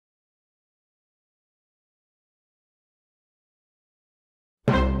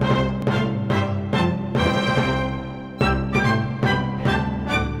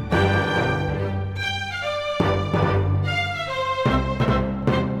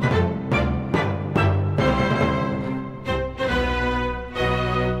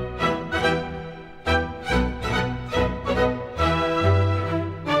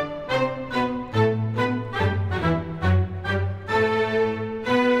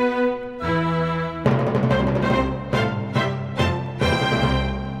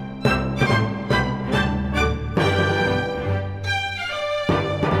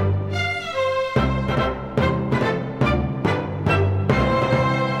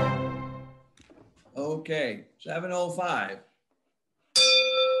Okay, 7:05.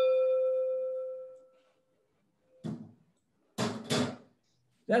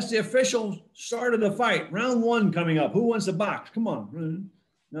 That's the official start of the fight. Round one coming up. Who wants the box? Come on.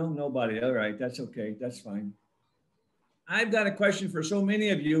 No, nobody. All right, that's okay. That's fine. I've got a question for so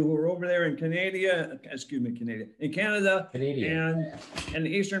many of you who are over there in Canada, in Canada and the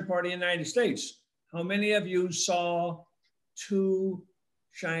eastern part of the United States. How many of you saw two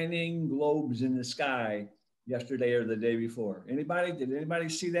shining globes in the sky yesterday or the day before? Anybody? Did anybody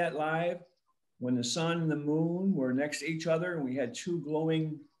see that live? When the sun and the moon were next to each other and we had two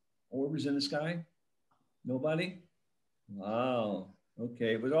glowing orbs in the sky? Nobody? Wow.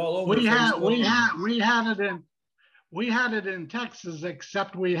 Okay, it was all over. We had it in Texas,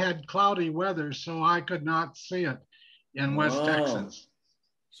 except we had cloudy weather, so I could not see it in West Texas.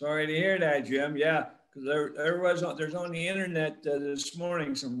 Sorry to hear that, Jim. Yeah, because there's on the internet this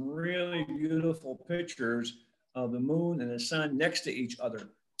morning some really beautiful pictures of the moon and the sun next to each other.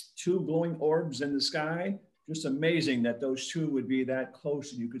 Two glowing orbs in the sky. Just amazing that those two would be that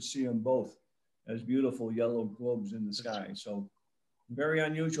close and you could see them both as beautiful yellow globes in the sky. So very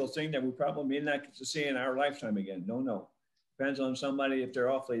unusual thing that we probably may not get to see in our lifetime again. Don't know. Depends on somebody, if they're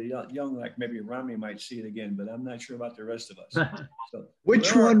awfully young, like maybe Rami might see it again, but I'm not sure about the rest of us. So,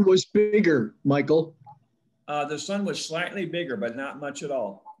 which one was bigger, Michael? The sun was slightly bigger, but not much at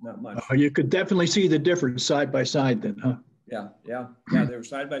all. Not much. You could definitely see the difference side by side then, huh? Yeah, they were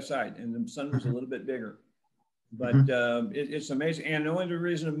side by side, and the sun was a little bit bigger. But it's amazing. And the only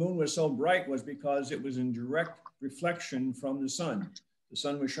reason the moon was so bright was because it was in direct reflection from the sun. The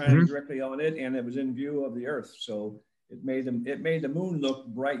sun was shining directly on it, and it was in view of the earth. So it made the moon look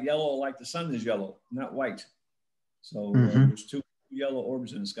bright yellow, like the sun is yellow, not white. So there's two yellow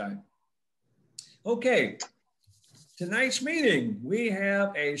orbs in the sky. Okay, tonight's meeting, we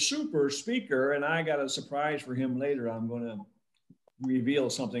have a super speaker, and I got a surprise for him later. I'm going to reveal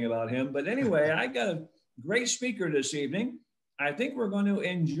something about him. But anyway, I got a great speaker this evening. I think we're going to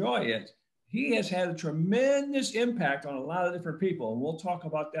enjoy it. He has had a tremendous impact on a lot of different people, and we'll talk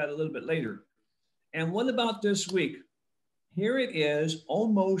about that a little bit later. And what about this week? Here it is,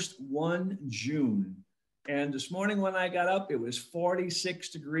 almost 1 June. And this morning when I got up, it was 46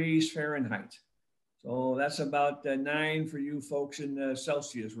 degrees Fahrenheit. So that's about 9 for you folks in the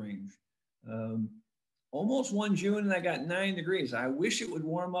Celsius range. Almost 1 June and I got 9 degrees. I wish it would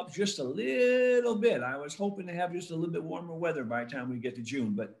warm up just a little bit. I was hoping to have just a little bit warmer weather by the time we get to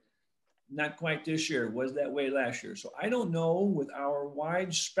June, but not quite this year. It was that way last year. So I don't know, with our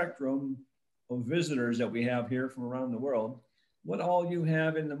wide spectrum of visitors that we have here from around the world, what all you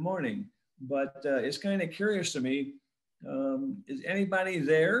have in the morning. But it's kind of curious to me. Is anybody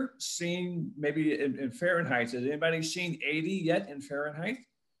there seeing, maybe in Fahrenheit, has anybody seen 80 yet in Fahrenheit?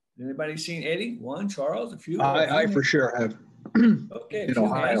 Anybody seen 80? One, Charles, a few? I for sure have. Okay, in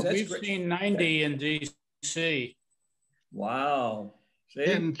Ohio. We've seen 90 in DC. Wow. See?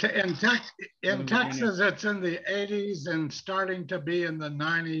 In Texas, it's in the 80s and starting to be in the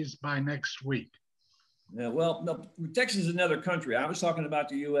 90s by next week. Yeah, well, no, Texas is another country. I was talking about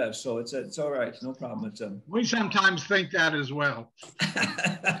the U.S., so it's all right. It's no problem. It's We sometimes think that as well.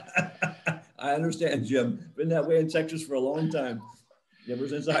 I understand, Jim. Been that way in Texas for a long time, ever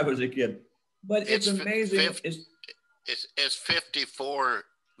since I was a kid. But it's amazing. It's 54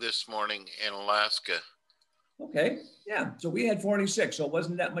 this morning in Alaska. Okay, yeah. So we had 46, so it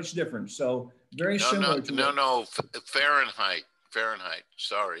wasn't that much different. So very similar to No, Fahrenheit.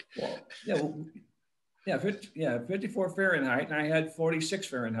 Sorry. Well, yeah, 54 Fahrenheit, and I had 46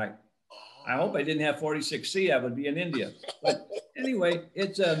 Fahrenheit. I hope I didn't have 46C. I would be in India. But anyway,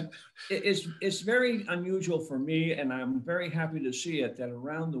 it's very unusual for me, and I'm very happy to see it, that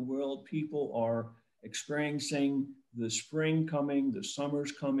around the world, people are experiencing the spring coming, the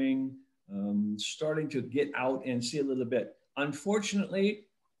summer's coming, starting to get out and see a little bit. Unfortunately,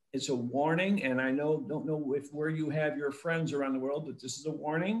 it's a warning, and I don't know where you have your friends around the world, but this is a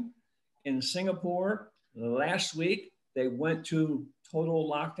warning. In Singapore, last week, they went to total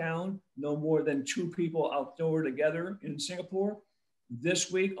lockdown, no more than 2 people outdoor together in Singapore.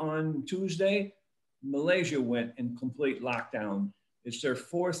 This week on Tuesday, Malaysia went in complete lockdown. It's their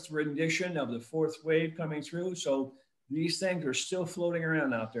 4th rendition of the 4th wave coming through. So these things are still floating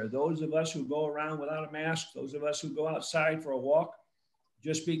around out there. Those of us who go around without a mask, those of us who go outside for a walk,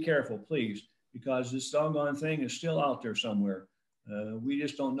 just be careful, please, because this doggone thing is still out there somewhere. We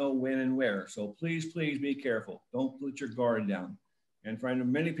just don't know when and where. So please be careful. Don't let your guard down. And for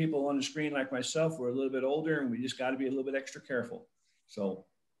many people on the screen like myself, we're a little bit older and we just got to be a little bit extra careful. So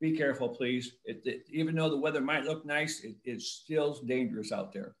be careful, please. Even though the weather might look nice, it's still dangerous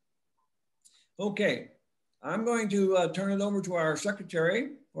out there. Okay, I'm going to turn it over to our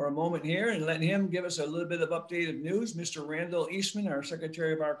secretary for a moment here and let him give us a little bit of updated news. Mr. Randall Eastman, our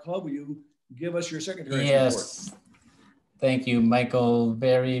secretary of our club, will you give us your secretary's report? Thank you, Michael.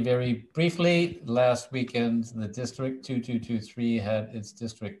 Very, very briefly, last weekend, the district 2223 had its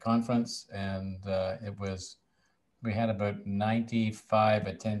district conference, and we had about 95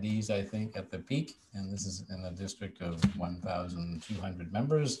 attendees, I think, at the peak. And this is in a district of 1,200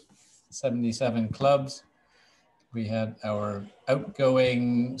 members, 77 clubs. We had our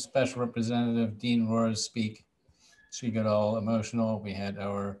outgoing special representative, Dean Roars, speak. She got all emotional. We had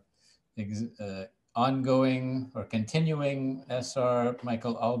our ongoing or continuing SR,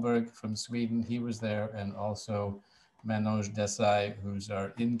 Michael Alberg from Sweden. He was there, and also Manoj Desai, who's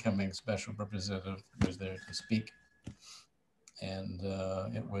our incoming special representative, was there to speak. And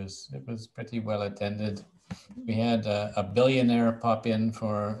it was pretty well attended. We had a billionaire pop in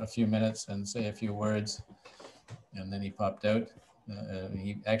for a few minutes and say a few words, and then he popped out.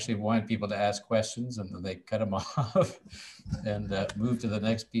 He actually wanted people to ask questions, and then they cut him off and moved to the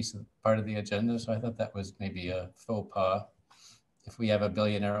next part of the agenda. So I thought that was maybe a faux pas. If we have a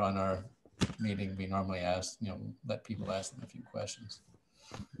billionaire on our meeting, we normally ask, let people ask them a few questions.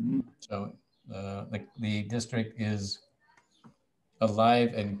 So the district is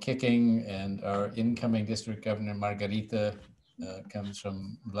alive and kicking, and our incoming district governor, Margarita, comes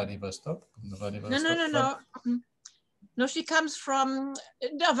from Vladivostok. No, she comes from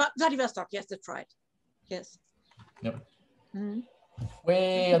Vladivostok. Yes, that's right. Yes. Yep.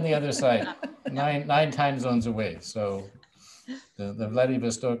 Way on the other side, nine time zones away. So the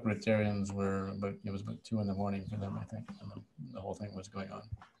Vladivostok Rotarians were it was about 2 in the morning for them, I think, and the whole thing was going on.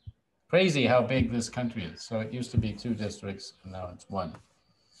 Crazy how big this country is. So it used to be 2 districts, and now it's 1.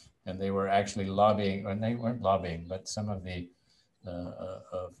 And they were actually lobbying, or they weren't lobbying, but some of the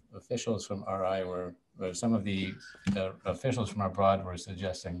officials from RI or some of the officials from abroad were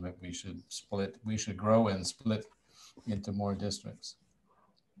suggesting that we should grow and split into more districts.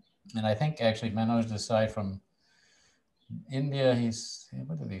 And I think actually Manoj Desai from India,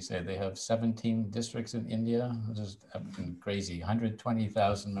 what did he say? They have 17 districts in India, which is crazy,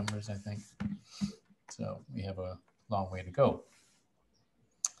 120,000 members, I think. So we have a long way to go.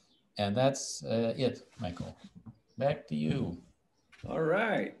 And that's it, Michael. Back to you. All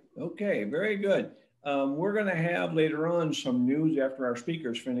right. Okay, very good. We're going to have later on some news after our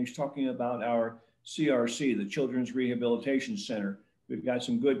speakers finish talking about our CRC, the Children's Rehabilitation Center. We've got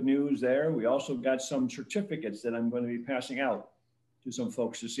some good news there. We also got some certificates that I'm going to be passing out to some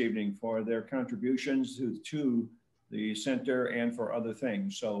folks this evening for their contributions to the center and for other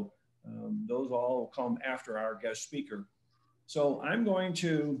things. So those all will come after our guest speaker. So I'm going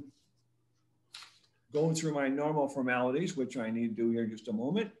to go through my normal formalities, which I need to do here in just a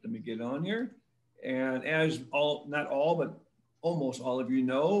moment. Let me get on here. And as not all, but almost all of you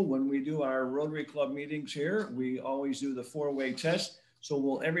know, when we do our Rotary Club meetings here, we always do the 4-way test. So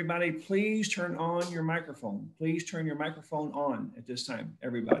will everybody please turn on your microphone? Please turn your microphone on at this time,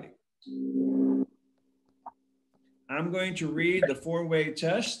 everybody. I'm going to read the 4-way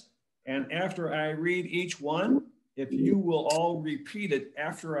test. And after I read each one, if you will all repeat it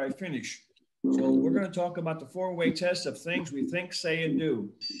after I finish. So we're going to talk about the 4-way test of things we think, say, and do.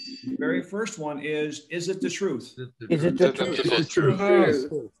 The very first one is it the truth? Is it the truth?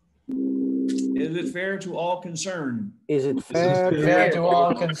 Is it fair to all concerned? Is it fair to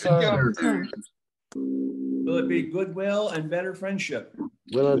all concerned? Will it be goodwill and better friendship?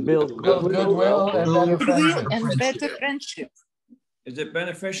 Will it build goodwill and better friendship? Is it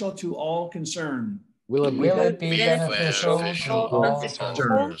beneficial to all concerned? Will it be beneficial to all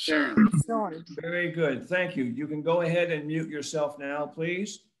concerned? Very good. Thank you. You can go ahead and mute yourself now,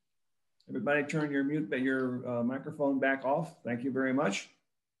 please. Everybody turn your microphone back off. Thank you very much.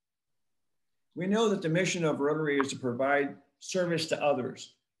 We know that the mission of Rotary is to provide service to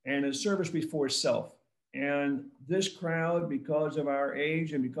others and a service before self. And this crowd, because of our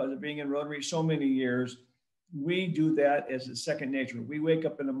age and because of being in Rotary so many years, we do that as a second nature. We wake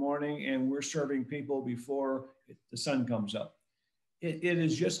up in the morning and we're serving people before the sun comes up. It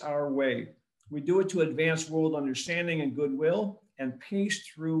is just our way. We do it to advance world understanding and goodwill and peace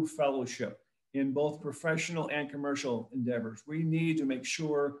through fellowship in both professional and commercial endeavors. We need to make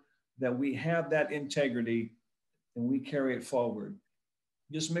sure that we have that integrity and we carry it forward.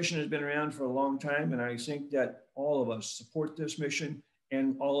 This mission has been around for a long time, and I think that all of us support this mission,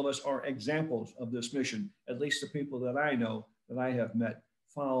 and all of us are examples of this mission. At least the people that I know, that I have met,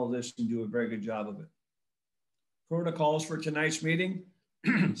 follow this and do a very good job of it. Protocols for tonight's meeting,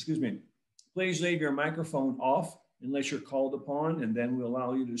 excuse me. Please leave your microphone off unless you're called upon, and then we'll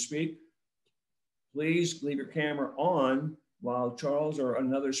allow you to speak. please leave your camera on while Charles or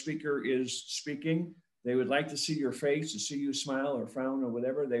another speaker is speaking. They would like to see your face, to see you smile or frown or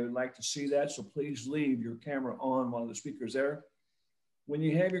whatever. They would like to see that. So please leave your camera on while the speaker's there. When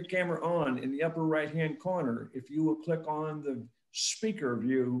you have your camera on in the upper right-hand corner, if you will click on the speaker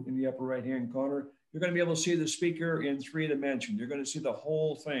view in the upper right-hand corner, you're going to be able to see the speaker in 3 dimensions. You're going to see the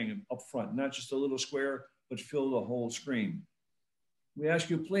whole thing up front, not just a little square, but fill the whole screen. We ask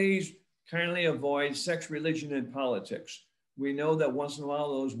you, please kindly avoid sex, religion, and politics. We know that once in a while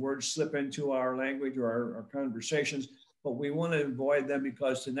those words slip into our language or our conversations, but we want to avoid them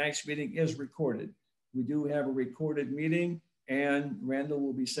because tonight's meeting is recorded. We do have a recorded meeting, and Randall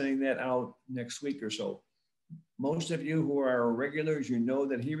will be sending that out next week or so. Most of you who are regulars, you know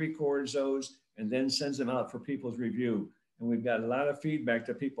that he records those and then sends them out for people's review. And we've got a lot of feedback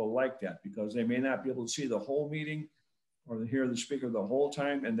that people like that because they may not be able to see the whole meeting or to hear the speaker the whole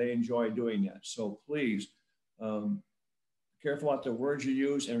time, and they enjoy doing that. So please, careful about the words you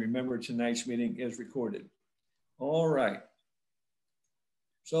use, and remember tonight's meeting is recorded. All right.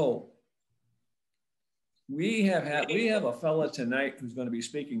 So we have a fella tonight who's going to be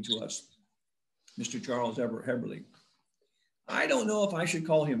speaking to us, Mr. Charles Heberle. I don't know if I should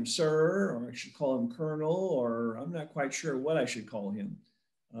call him sir or I should call him colonel, or I'm not quite sure what I should call him.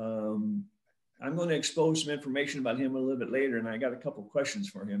 I'm going to expose some information about him a little bit later, and I got a couple questions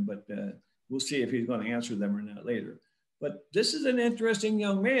for him, but we'll see if he's going to answer them or not later. But this is an interesting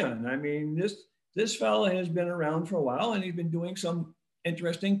young man. I mean, this fellow has been around for a while, and he's been doing some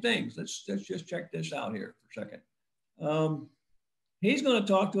interesting things. Let's just check this out here for a second. He's going to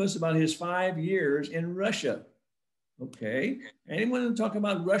talk to us about his 5 years in Russia. Okay. Anyone want to talk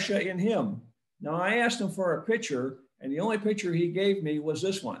about Russia in him? Now, I asked him for a picture, and the only picture he gave me was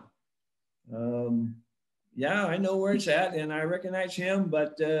this one. Yeah, I know where it's at, and I recognize him,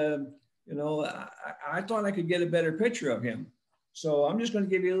 but you know, I thought I could get a better picture of him. So I'm just going to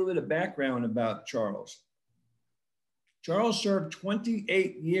give you a little bit of background about Charles. Charles served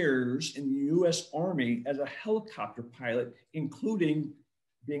 28 years in the U.S. Army as a helicopter pilot, including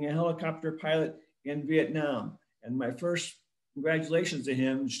being a helicopter pilot in Vietnam. And my first congratulations to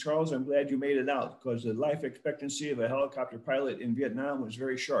him, Charles. I'm glad you made it out because the life expectancy of a helicopter pilot in Vietnam was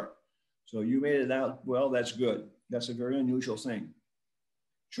very short. So you made it out. Well, that's good. That's a very unusual thing.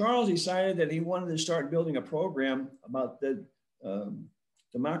 Charles decided that he wanted to start building a program about the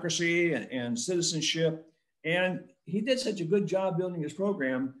democracy and citizenship. And he did such a good job building his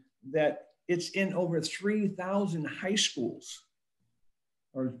program that it's in over 3,000 high schools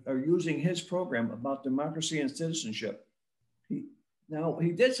are using his program about democracy and citizenship. Now,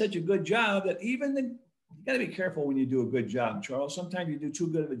 he did such a good job that even you got to be careful when you do a good job, Charles. Sometimes you do too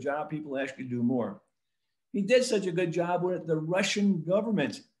good of a job, people ask you to do more. He did such a good job where the Russian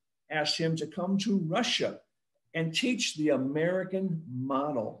government asked him to come to Russia and teach the American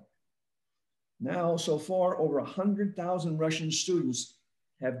model. Now, so far, over 100,000 Russian students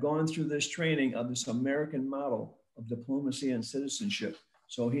have gone through this training of this American model of diplomacy and citizenship.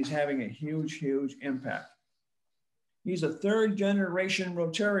 So he's having a huge, huge impact. He's a 3rd generation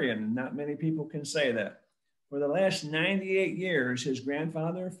Rotarian, and not many people can say that. For the last 98 years, his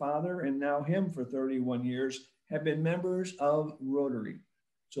grandfather, father, and now him for 31 years have been members of Rotary.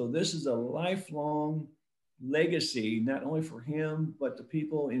 So this is a lifelong legacy, not only for him, but the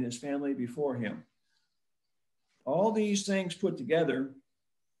people in his family before him. All these things put together,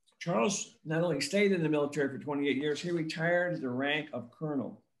 Charles not only stayed in the military for 28 years, he retired at the rank of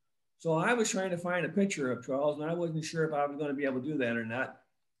colonel. So I was trying to find a picture of Charles, and I wasn't sure if I was going to be able to do that or not.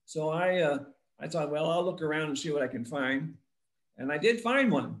 So I thought, well, I'll look around and see what I can find. And I did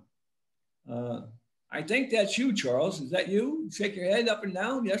find one. I think that's you, Charles. Is that you? Shake your head up and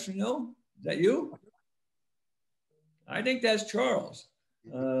down, yes or no? Is that you? I think that's Charles.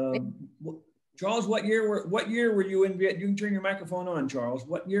 Charles, what year were you in Vietnam? You can turn your microphone on, Charles.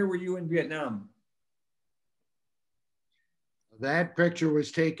 What year were you in Vietnam? That picture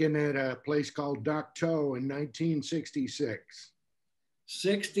was taken at a place called Dak To in 1966.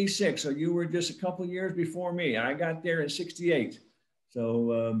 66. So you were just a couple of years before me. I got there in 68.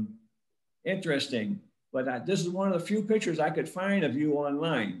 So interesting. But this is one of the few pictures I could find of you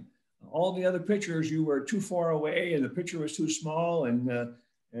online. All the other pictures, you were too far away, and the picture was too small, and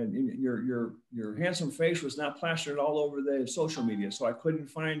your handsome face was not plastered all over the social media. So I couldn't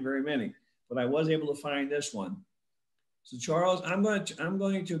find very many, but I was able to find this one. So Charles, I'm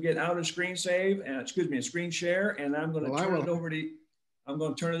going to get out of screen save and a screen share, and I'm going to turn it over to. I'm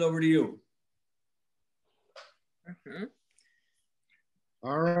going to turn it over to you.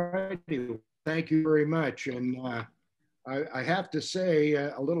 All righty. Thank you very much. And I have to say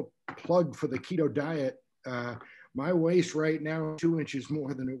a little plug for the keto diet. My waist right now is 2 inches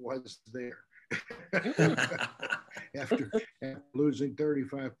more than it was there. after losing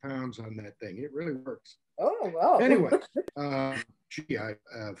 35 pounds on that thing. It really works. Oh, wow. Anyway,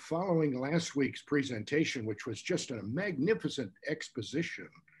 following last week's presentation, which was just a magnificent exposition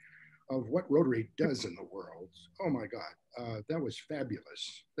of what Rotary does in the world. Oh my God, that was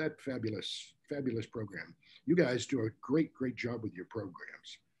fabulous. That fabulous program. You guys do a great job with your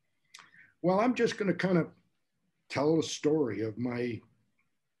programs. Well, I'm just going to kind of tell a story of my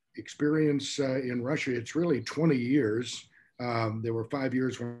experience in Russia. It's really 20 years. There were 5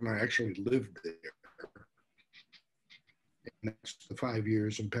 years when I actually lived there. And that's the 5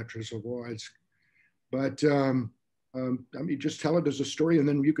 years in Petrozavodsk. But I mean, just tell it as a story, and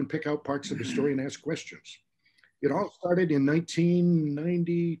then you can pick out parts of the story and ask questions. It all started in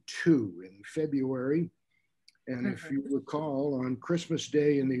 1992 in February. And if you recall, on Christmas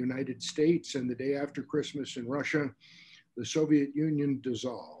Day in the United States and the day after Christmas in Russia, the Soviet Union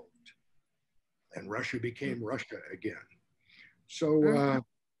dissolved and Russia became Russia again. So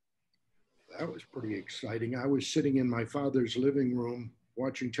that was pretty exciting. I was sitting in my father's living room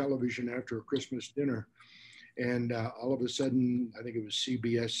watching television after a Christmas dinner. And all of a sudden, I think it was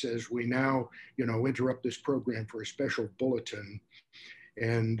CBS says, we now, interrupt this program for a special bulletin.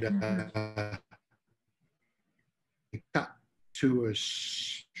 And cut to a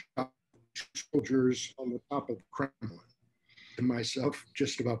shot of soldiers on the top of the Kremlin. And myself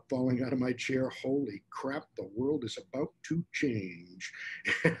just about falling out of my chair. Holy crap, the world is about to change.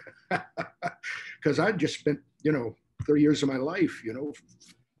 Because I'd just spent, 30 years of my life,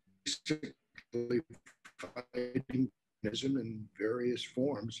 basically fighting communism in various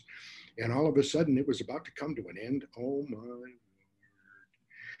forms. And all of a sudden it was about to come to an end. Oh my Lord.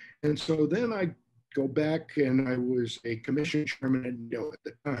 And so then I go back and I was a commission chairman at NATO at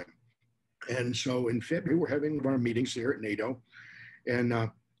the time. And so in February, we're having our meetings there at NATO. And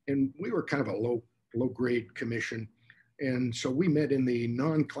we were kind of a low grade commission. And so we met in the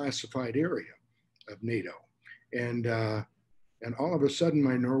non-classified area of NATO. And all of a sudden,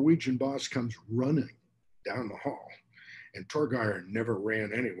 my Norwegian boss comes running down the hall. And Torgeir never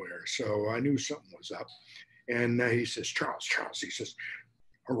ran anywhere. So I knew something was up. And he says, Charles, he says,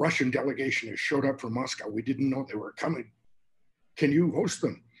 a Russian delegation has showed up from Moscow. We didn't know they were coming. Can you host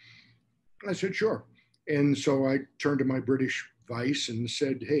them? I said, sure. And so I turned to my British vice and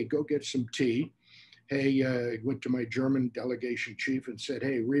said, hey, go get some tea. Hey, went to my German delegation chief and said,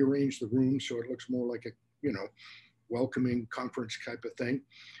 hey, rearrange the room so it looks more like a, welcoming conference type of thing.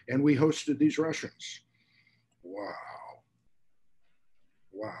 And we hosted these Russians. Wow.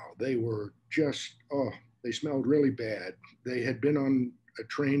 They were just, they smelled really bad. They had been on a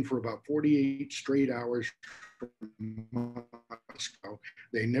train for about 48 straight hours from Moscow.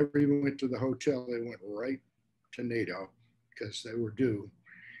 They never even went to the hotel. They went right to NATO because they were due.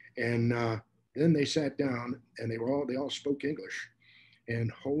 And then they sat down and they all spoke English.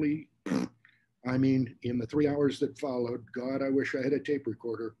 And I mean, in the 3 hours that followed, God, I wish I had a tape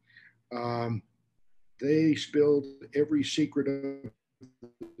recorder. They spilled every secret of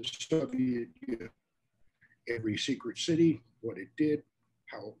the Soviet Union, every secret city, what it did,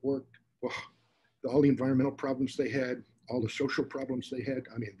 how it worked, all the environmental problems they had, all the social problems they had.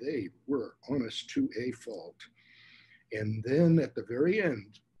 I mean, they were honest to a fault. And then at the very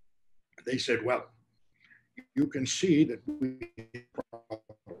end, they said, well, you can see that we have problems.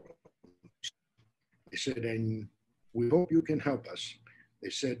 They said, and we hope you can help us. They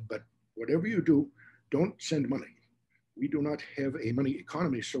said, but whatever you do, don't send money. We do not have a money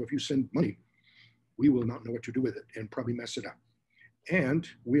economy. So if you send money, we will not know what to do with it and probably mess it up. And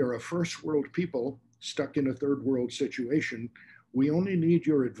we are a first world people stuck in a third world situation. We only need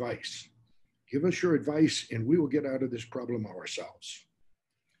your advice. Give us your advice and we will get out of this problem ourselves.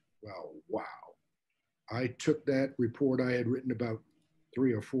 Well, wow. I took that report I had written about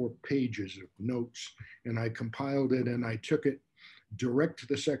 3 or 4 pages of notes and I compiled it and I took it direct to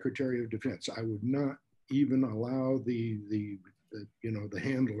the Secretary of Defense. I would not even allow the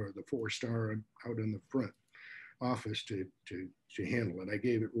handler, the 4-star out in the front office to handle it. I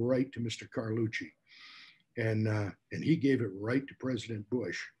gave it right to Mr. Carlucci, and he gave it right to President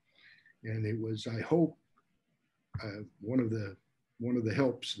Bush, and it was, I hope, one of the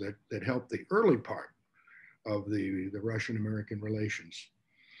helps that helped the early part of the Russian-American relations.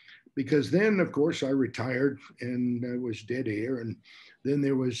 Because then, of course, I retired and I was dead air, and then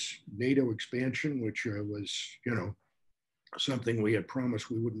there was NATO expansion, which was, something we had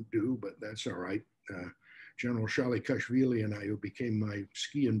promised we wouldn't do, but that's all right. General Shalikashvili and I, who became my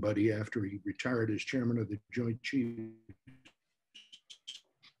skiing buddy after he retired as chairman of the Joint Chiefs,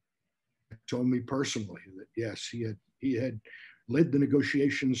 told me personally that yes, he had led the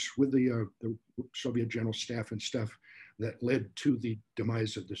negotiations with the Soviet General Staff and stuff that led to the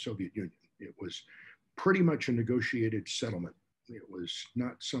demise of the Soviet Union. It was pretty much a negotiated settlement. It was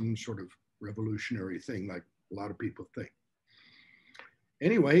not some sort of revolutionary thing like a lot of people think.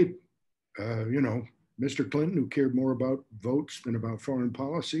 Anyway, you know, Mr. Clinton, who cared more about votes than about foreign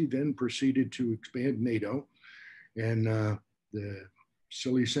policy, then proceeded to expand NATO, and the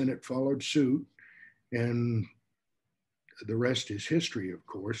silly Senate followed suit, and the rest is history, of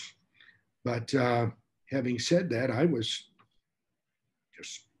course. But having said that, I was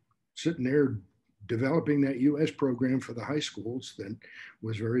just sitting there developing that US program for the high schools that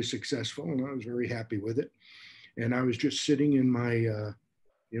was very successful, and I was very happy with it. And I was just sitting in my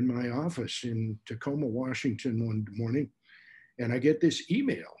office in Tacoma, Washington one morning, and I get this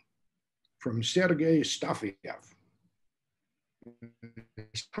email from Sergei Stafiev.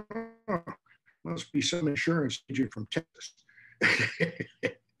 Oh, must be some insurance agent from Texas.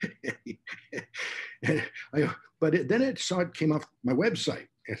 Then it came off my website.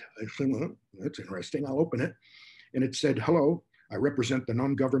 And I said, well, that's interesting. I'll open it. And it said, hello, I represent the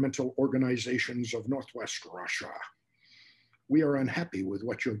non-governmental organizations of Northwest Russia. We are unhappy with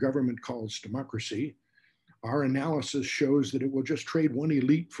what your government calls democracy. Our analysis shows that it will just trade one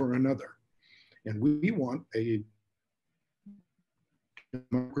elite for another. And we want a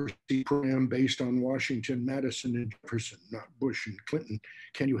democracy program based on Washington, Madison, and Jefferson, not Bush and Clinton.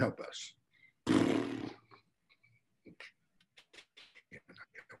 Can you help us?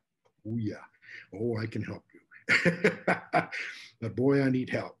 Oh, yeah. Oh, I can help you. But boy, I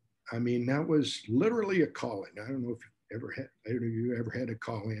need help. I mean, that was literally a calling. I don't know if any of you ever had a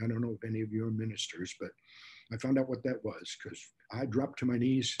calling. I don't know if any of you are ministers, but I found out what that was because I dropped to my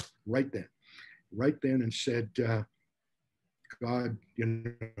knees right then and said, God, you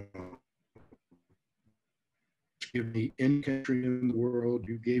know, give me any country in the world.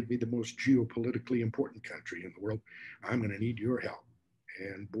 You gave me the most geopolitically important country in the world. I'm going to need your help.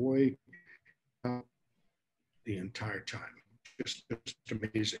 And boy, the entire time, just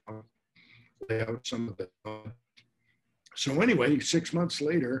amazing. I'll lay out some of the. So anyway, 6 months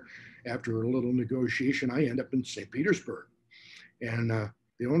later, after a little negotiation, I end up in Saint Petersburg. And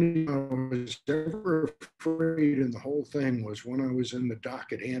the only time I was ever afraid in the whole thing was when I was in the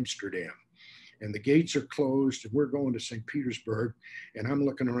dock at Amsterdam. And the gates are closed and we're going to St. Petersburg. And I'm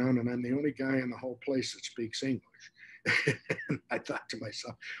looking around and I'm the only guy in the whole place that speaks English. And I thought to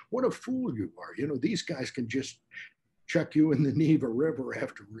myself, what a fool you are. You know, these guys can just chuck you in the Neva River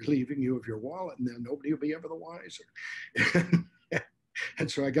after relieving you of your wallet and then nobody will be ever the wiser. And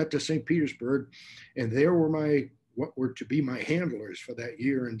so I got to St. Petersburg and there were what were to be my handlers for that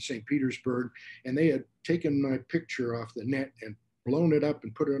year in St. Petersburg. And they had taken my picture off the net and blown it up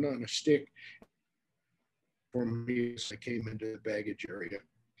and put it on a stick for me as I came into the baggage area.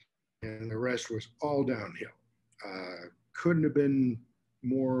 And the rest was all downhill. Couldn't have been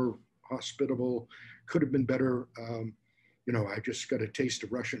more hospitable, could have been better. You know, I just got a taste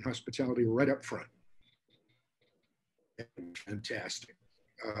of Russian hospitality right up front. Fantastic.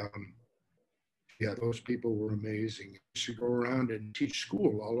 Yeah, those people were amazing. I used to go around and teach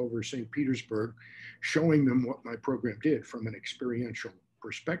school all over St. Petersburg, showing them what my program did from an experiential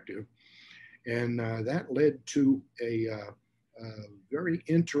perspective. And that led to a very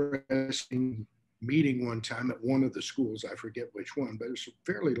interesting meeting one time at one of the schools. I forget which one, but it was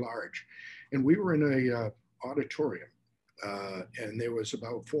fairly large. And we were in a auditorium and there was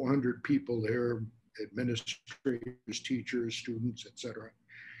about 400 people there, administrators, teachers, students, etc.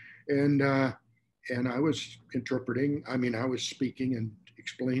 And I was interpreting, I mean, I was speaking and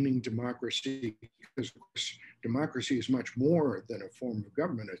explaining democracy because of course, democracy is much more than a form of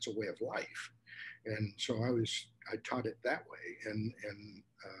government, it's a way of life. And so I taught it that way. And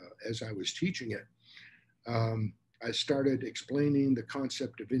as I was teaching it, I started explaining the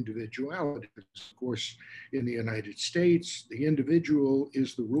concept of individuality. Of course, in the United States, the individual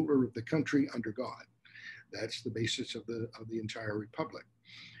is the ruler of the country under God. That's the basis of the entire republic.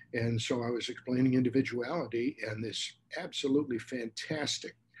 And so I was explaining individuality, and this absolutely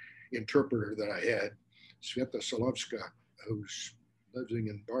fantastic interpreter that I had, Petrozavodsk, who's living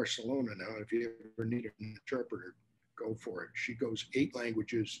in Barcelona now. If you ever need an interpreter, go for it. She goes 8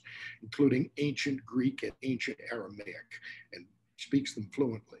 languages, including ancient Greek and ancient Aramaic, and speaks them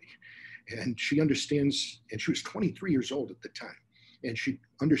fluently. And she understands, and she was 23 years old at the time, and she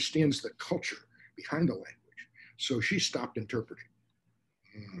understands the culture behind the language. So she stopped interpreting.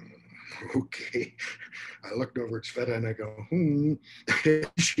 Okay. I looked over at Sveta and I go,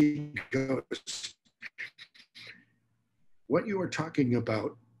 She goes, what you are talking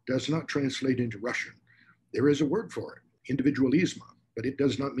about does not translate into Russian. There is a word for it, individualismo, but it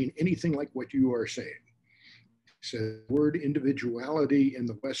does not mean anything like what you are saying. So the word individuality in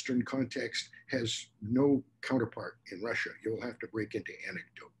the Western context has no counterpart in Russia. You'll have to break into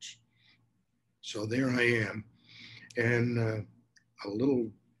anecdotes. So there I am. And a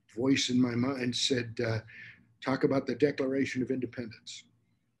little voice in my mind said, talk about the Declaration of Independence.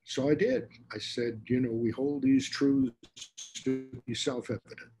 So I did. I said, we hold these truths to be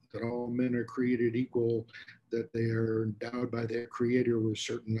self-evident, that all men are created equal, that they are endowed by their creator with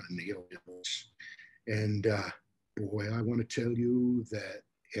certain unalienable. And boy, I want to tell you that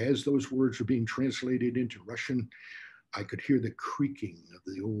as those words were being translated into Russian, I could hear the creaking of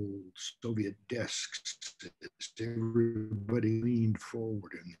the old Soviet desks as everybody leaned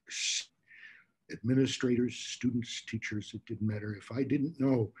forward, and administrators, students, teachers, it didn't matter. If I didn't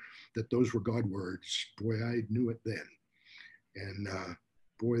know that those were God words, boy, I knew it then. And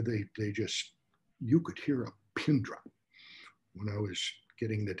boy, they just, you could hear a pin drop when I was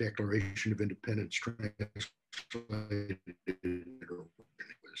getting the Declaration of Independence translated. It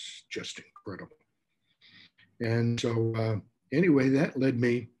was just incredible. And so anyway, that led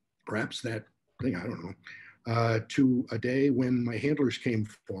me, perhaps that thing, I don't know, to a day when my handlers came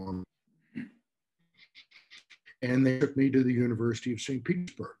for me. And they took me to the University of Saint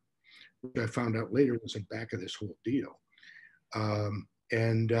Petersburg, which I found out later was in back of this whole deal.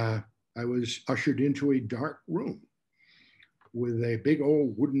 And I was ushered into a dark room with a big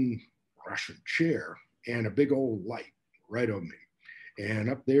old wooden Russian chair and a big old light right on me. And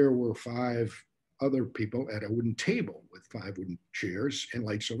up there were 5 other people at a wooden table with 5 wooden chairs and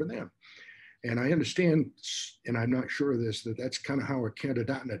lights over them. And I understand, and I'm not sure of this, that's kind of how a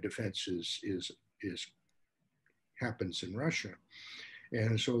Kandidatna defense happens in Russia.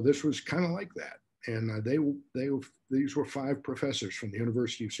 And so this was kind of like that. And these were 5 professors from the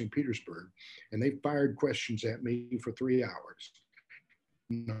University of St. Petersburg, and they fired questions at me for 3 hours,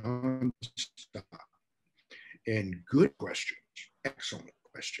 non-stop. And good questions, excellent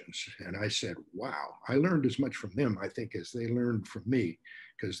questions. And I said, wow, I learned as much from them, I think, as they learned from me,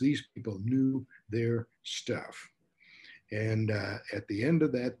 because these people knew their stuff. And at the end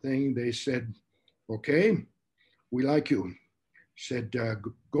of that thing, they said, okay, we like you. Said,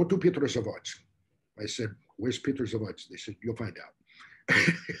 go to Petrozavodsk. I said, where's Petrozavodsk? They said, you'll find out.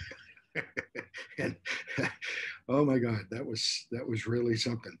 And oh my God, that was really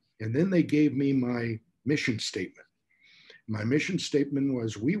something. And then they gave me my mission statement. My mission statement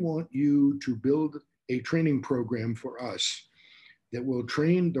was, we want you to build a training program for us that will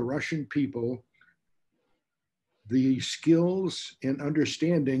train the Russian people the skills and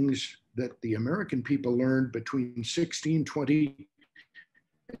understandings that the American people learned between 1620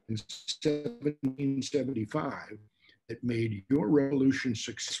 and 1775 that made your revolution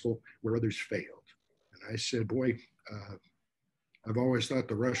successful where others failed. And I said, boy, I've always thought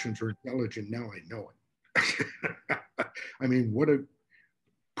the Russians were intelligent. Now I know it. I mean, what a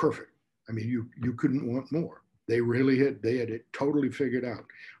perfect. I mean, you couldn't want more. They had it totally figured out.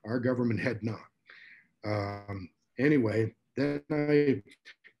 Our government had not. Anyway, then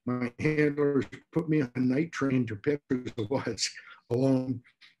my handlers put me on a night train to Petrozavodsk alone.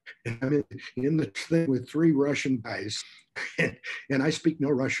 And I'm in the thing with 3 Russian guys, and I speak no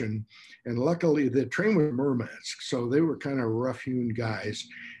Russian. And luckily, the train was Murmansk, so they were kind of rough-hewn guys.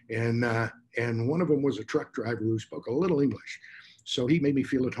 And one of them was a truck driver who spoke a little English. So he made me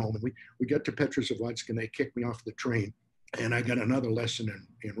feel at home. And we got to Petrozavodsk, and they kicked me off the train. And I got another lesson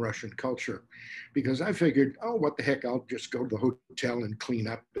in Russian culture, because I figured, oh, what the heck, I'll just go to the hotel and clean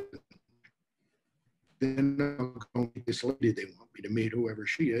up. Then I'll go meet this lady they want me to meet, whoever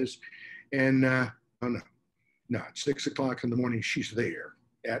she is. And oh no, at 6 o'clock in the morning, she's there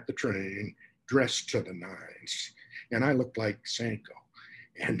at the train, dressed to the nines. And I looked like Sanko.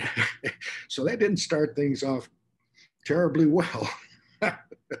 And so that didn't start things off terribly well.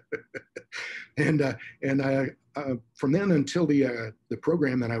 And from then until the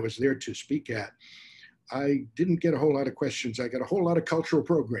program that I was there to speak at, I didn't get a whole lot of questions. I got a whole lot of cultural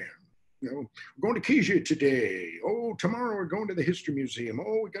program. We're going to Kizia today. Oh, tomorrow we're going to the History Museum.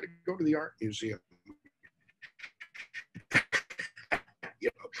 Oh, we got to go to the Art Museum.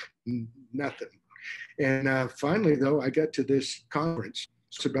 Nothing. And finally, though, I got to this conference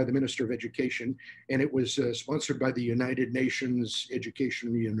sponsored by the Minister of Education, and it was sponsored by the United Nations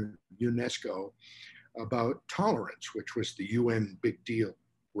Education UNESCO about tolerance, which was the UN big deal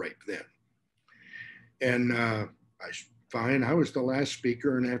right then. And I fine. I was the last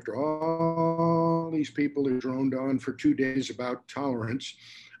speaker. And after all these people who droned on for 2 days about tolerance,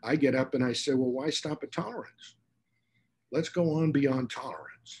 I get up and I say, well, why stop at tolerance? Let's go on beyond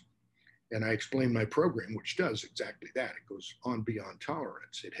tolerance. And I explain my program, which does exactly that. It goes on beyond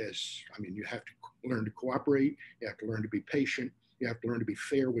tolerance. It has, I mean, you have to learn to cooperate. You have to learn to be patient. You have to learn to be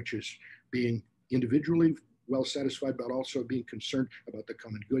fair, which is being individually well satisfied, but also being concerned about the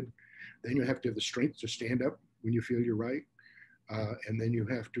common good. Then you have to have the strength to stand up when you feel you're right. And then you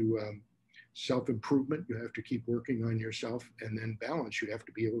have to self-improvement. You have to keep working on yourself, and then balance. You have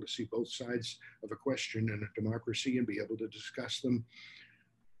to be able to see both sides of a question in a democracy and be able to discuss them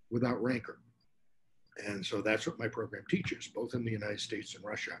without rancor. And so that's what my program teaches, both in the United States and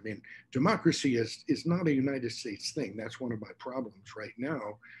Russia. I mean, democracy is not a United States thing. That's one of my problems right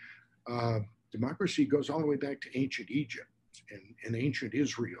now. Democracy goes all the way back to ancient Egypt and ancient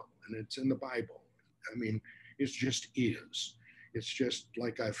Israel, and it's in the Bible. I mean, it just is. It's just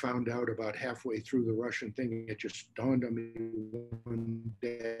like I found out about halfway through the Russian thing, it just dawned on me one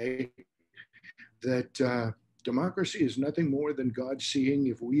day that democracy is nothing more than God seeing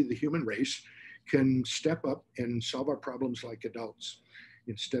if we, the human race, can step up and solve our problems like adults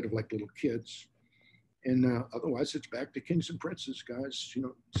instead of like little kids. And otherwise, it's back to kings and princes, guys. You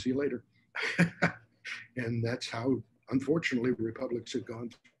know, see you later. And that's how, unfortunately, republics have gone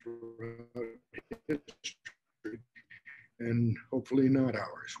throughout history. And hopefully not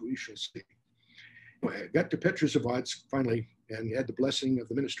ours. We shall see. Anyway, I got to Petrozavodsk finally and had the blessing of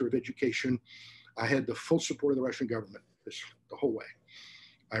the Minister of Education. I had the full support of the Russian government the whole way.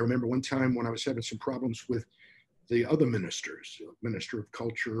 I remember one time when I was having some problems with the other ministers, the Minister of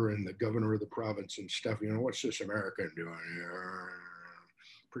Culture and the governor of the province and stuff. You know, what's this American doing here?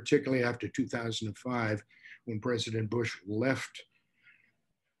 Particularly after 2005, when President Bush left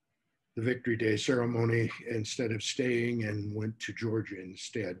the Victory Day ceremony instead of staying and went to Georgia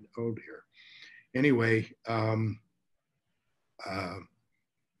instead. Oh dear. Anyway,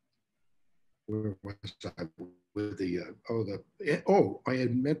 where was I with the, I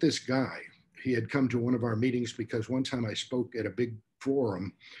had met this guy. He had come to one of our meetings because one time I spoke at a big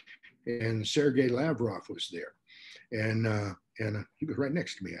forum and Sergei Lavrov was there. And he was right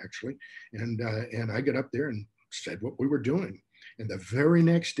next to me actually. And I got up there and said what we were doing. And the very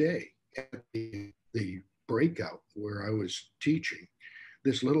next day, at the breakout where I was teaching,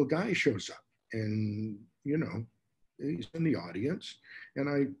 this little guy shows up and, you know, he's in the audience. And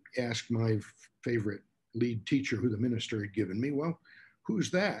I asked my favorite lead teacher who the minister had given me, well, who's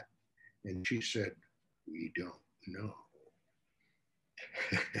that? And she said, we don't know.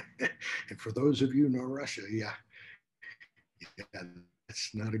 And for those of you who know Russia, yeah,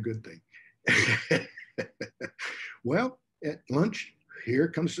 that's not a good thing. Well, at lunch, here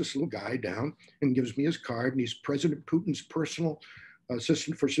comes this little guy down and gives me his card, and he's President Putin's personal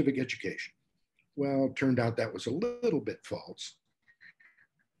assistant for civic education. Well, it turned out that was a little bit false.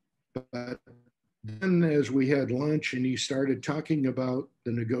 But then as we had lunch and he started talking about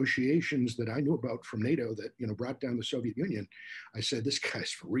the negotiations that I knew about from NATO that, you know, brought down the Soviet Union, I said, this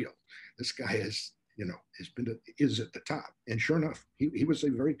guy's for real. This guy is, you know, is at the top. And sure enough, he was a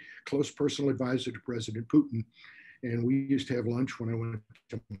very close personal advisor to President Putin. And we used to have lunch when I went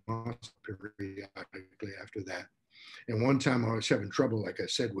to Moscow periodically after that. And one time I was having trouble, like I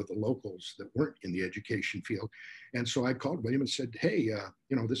said, with the locals that weren't in the education field. And so I called William and said, hey,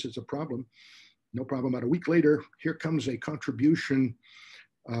 you know, this is a problem. No problem. About a week later, here comes a contribution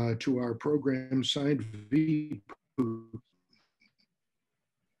to our program signed V.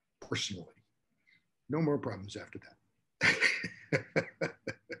 Personally. No more problems after that.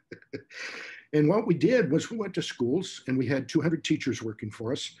 And what we did was we went to schools and we had 200 teachers working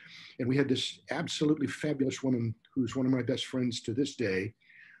for us. And we had this absolutely fabulous woman who's one of my best friends to this day,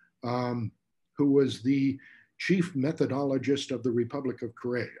 who was the chief methodologist of the Republic of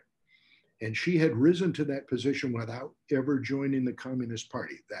Korea. And she had risen to that position without ever joining the Communist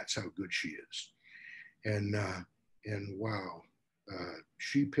Party. That's how good she is. And wow,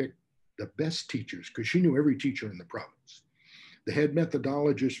 she picked the best teachers because she knew every teacher in the province. The head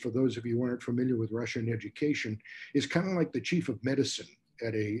methodologist, for those of you who aren't familiar with Russian education, is kind of like the chief of medicine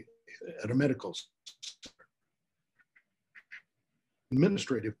at a medical center.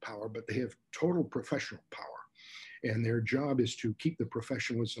 Administrative power, but they have total professional power. And their job is to keep the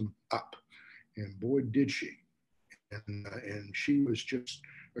professionalism up. And boy, did she. And she was just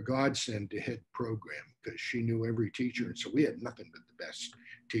a godsend to head program because she knew every teacher. And so we had nothing but the best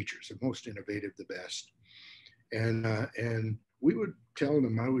teachers, the most innovative, the best. And we would tell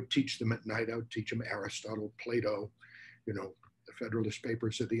them, I would teach them at night, I would teach them Aristotle, Plato, you know, the Federalist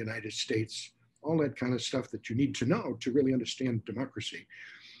Papers of the United States, all that kind of stuff that you need to know to really understand democracy,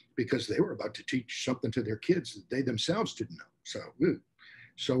 because they were about to teach something to their kids that they themselves didn't know.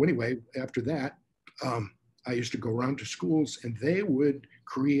 So anyway, after that, I used to go around to schools and they would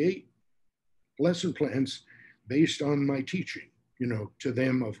create lesson plans based on my teaching, to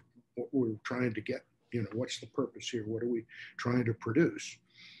them of what we're trying to get, what's the purpose here? What are we trying to produce?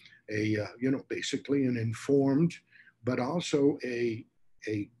 Basically an informed, but also a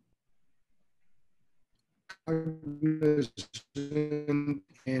cognizant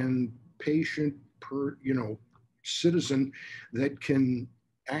and patient citizen that can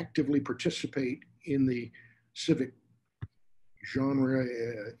actively participate in the civic genre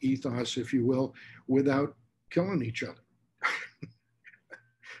ethos, if you will, without killing each other.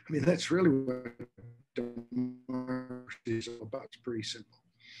 I mean, that's really what democracy is all about. It's pretty simple.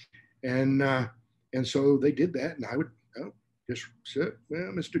 And so they did that, and I would just say,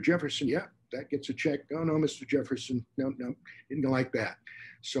 well, Mr. Jefferson, yeah, that gets a check. Oh no, Mr. Jefferson, no, didn't like that.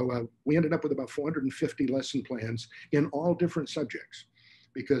 So we ended up with about 450 lesson plans in all different subjects,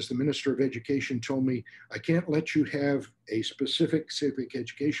 because the Minister of Education told me, I can't let you have a specific civic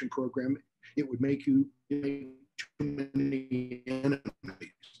education program. It would make you too many enemies.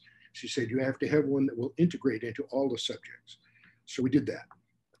 She said, you have to have one that will integrate into all the subjects. So we did that.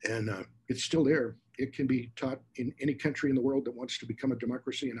 And it's still there. It can be taught in any country in the world that wants to become a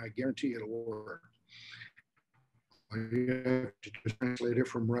democracy, and I guarantee it'll work. You have to just translate it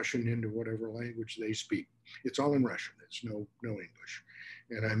from Russian into whatever language they speak. It's all in Russian. It's no English.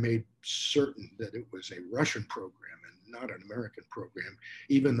 And I made certain that it was a Russian program and not an American program,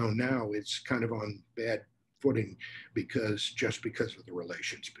 even though now it's kind of on bad footing because of the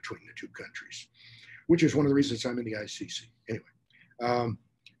relations between the two countries, which is one of the reasons I'm in the ICC. Anyway,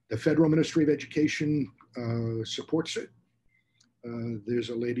 the Federal Ministry of Education supports it. There's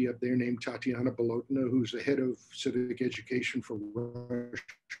a lady up there named Tatiana Bolotna, who's the head of civic education for Russia,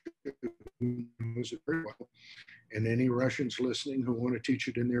 who knows it very well. And any Russians listening who want to teach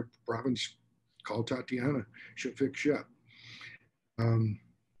it in their province, call Tatiana. She'll fix you up.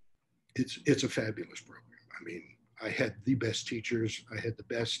 It's a fabulous program. I mean, I had the best teachers. I had the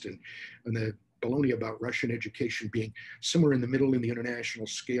best, and the baloney about Russian education being somewhere in the middle in the international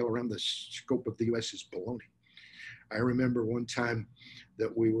scale around the scope of the US is baloney. I remember one time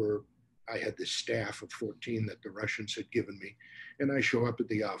that I had this staff of 14 that the Russians had given me, and I show up at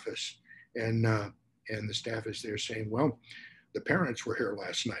the office, and the staff is there saying, well, the parents were here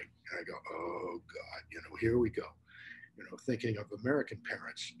last night. And I go, oh God, here we go. Thinking of American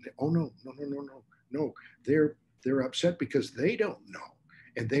parents. Oh no, they're upset because they don't know.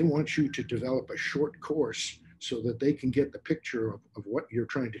 And they want you to develop a short course so that they can get the picture of what you're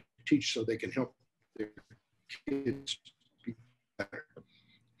trying to teach so they can help their kids be better.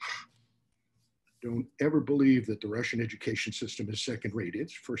 Don't ever believe that the Russian education system is second rate.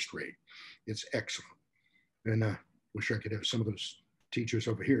 It's first rate. It's excellent. And I wish I could have some of those teachers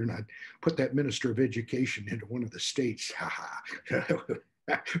over here, and I'd put that Minister of Education into one of the states.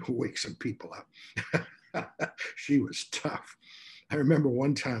 Wake some people up. She was tough. I remember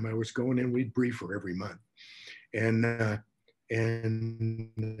one time I was going in, we'd brief her every month. And I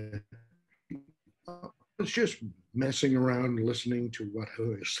was just messing around, listening to what I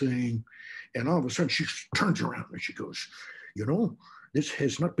was saying. And all of a sudden she turns around and she goes, this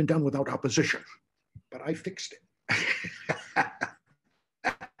has not been done without opposition, but I fixed it.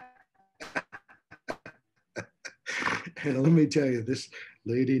 And let me tell you, this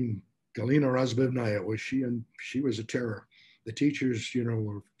lady, Galina Razbivnaya, she was a terror. The teachers,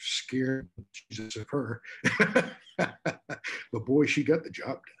 were scared Jesus of her. But boy, she got the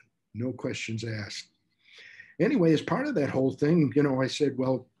job done. No questions asked. Anyway, as part of that whole thing, I said,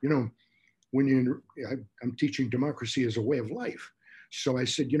 well, I'm teaching democracy as a way of life. So I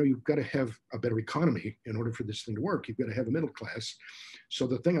said, you've got to have a better economy in order for this thing to work. You've got to have a middle class. So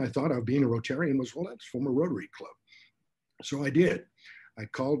the thing I thought of being a Rotarian was, well, let's form a Rotary Club. So I did. I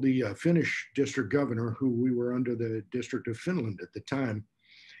called the Finnish district governor, who we were under the District of Finland at the time,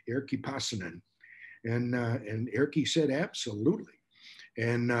 Erkki Passanen. And Erkki said, absolutely.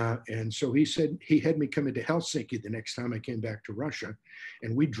 And so he said he had me come into Helsinki the next time I came back to Russia.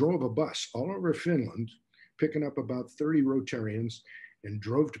 And we drove a bus all over Finland, picking up about 30 Rotarians, and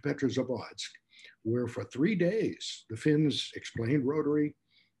drove to Petrozavodsk, where for 3 days, the Finns explained Rotary,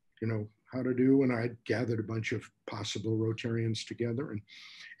 how to do, and I gathered a bunch of possible Rotarians together.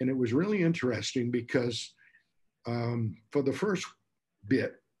 And it was really interesting because for the first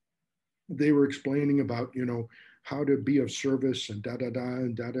bit, they were explaining about, how to be of service and da-da-da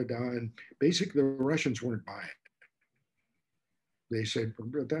and da-da-da. And basically the Russians weren't buying it. They said,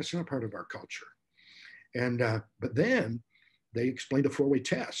 that's not part of our culture. And, but then they explained a four-way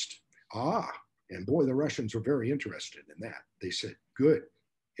test. And boy, the Russians were very interested in that. They said, good,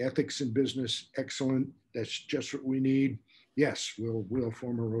 ethics in business, excellent. That's just what we need. Yes, we'll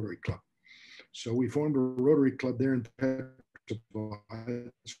form a Rotary Club. So we formed a Rotary Club there in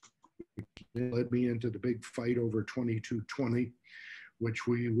Petrozavodsk. It led me into the big fight over 2220, which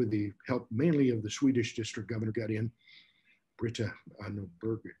we, with the help mainly of the Swedish district governor, got in, Britta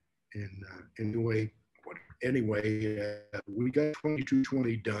Berger. And anyway, we got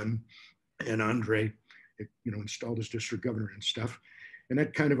 2220 done, and Andre, installed as district governor and stuff. And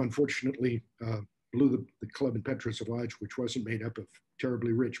that kind of unfortunately blew the club in Petrozavodsk, which wasn't made up of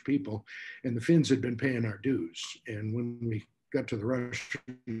terribly rich people. And the Finns had been paying our dues. And when we got to the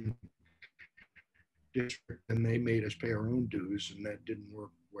Russian district, and they made us pay our own dues, and that didn't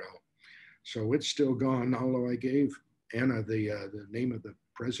work well. So it's still gone, although I gave Anna the name of the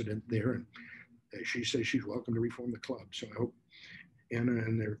president there, and she says she's welcome to reform the club. So I hope Anna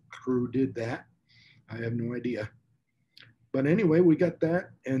and their crew did that. I have no idea. But anyway, we got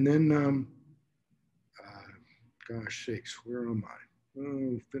that. And then, gosh sakes, where am I?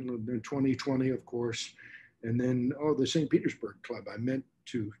 Oh, Finland in 2020, of course. And then, the Saint Petersburg Club. I meant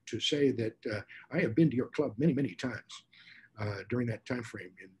to say that I have been to your club many, many times during that time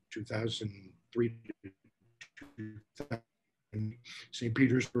frame in 2003 to 2000. St.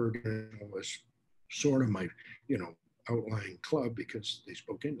 Petersburg was sort of my, outlying club because they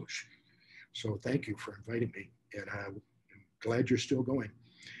spoke English. So thank you for inviting me, and I'm glad you're still going.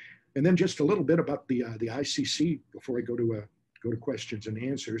 And then just a little bit about the ICC before I go to questions and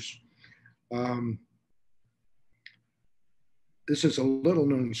answers. This is a little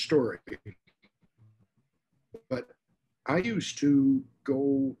known story, but I used to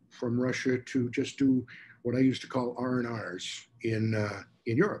go from Russia to just do what I used to call R&Rs in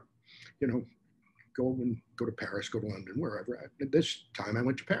Europe. Go to Paris, go to London, wherever. At this time, I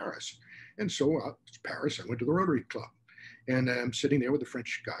went to Paris, and so Paris, I went to the Rotary Club, and I'm sitting there with the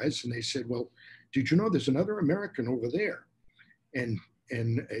French guys, and they said, "Well, did you know there's another American over there? And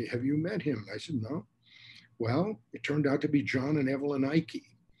have you met him?" I said, "No." Well, it turned out to be John and Evelyn Ike,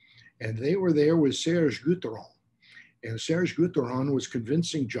 and they were there with Serge Gutteron. And Serge Gutteron was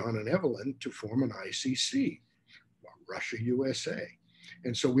convincing John and Evelyn to form an ICC, Russia-USA.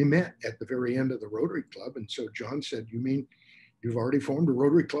 And so we met at the very end of the Rotary Club. And so John said, "You mean you've already formed a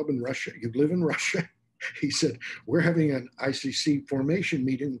Rotary Club in Russia? You live in Russia?" He said, "We're having an ICC formation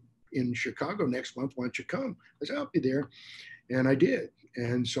meeting in Chicago next month. Why don't you come?" I said, "I'll be there." And I did.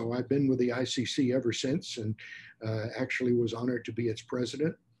 And so I've been with the ICC ever since, and actually was honored to be its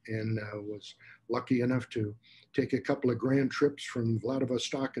president, and was lucky enough to take a couple of grand trips from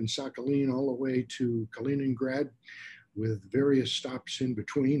Vladivostok and Sakhalin all the way to Kaliningrad, with various stops in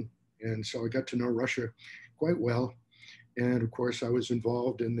between. And so I got to know Russia quite well. And of course, I was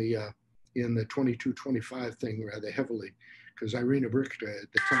involved in the 2225 thing rather heavily, because Irina Brichta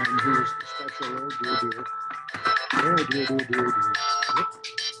at the time, who was the special,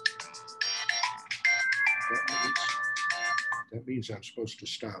 That means I'm supposed to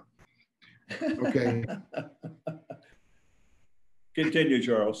stop. Okay. Continue,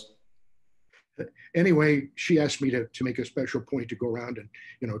 Charles. Anyway, she asked me to make a special point to go around and,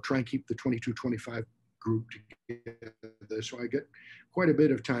 try and keep the 2225 group together. So I get quite a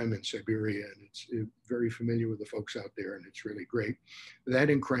bit of time in Siberia, and it's very familiar with the folks out there, and it's really great. That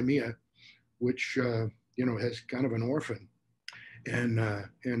in Crimea, which, has kind of an orphan, and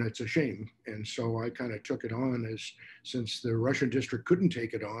it's a shame. And so I kind of took it on, since the Russian district couldn't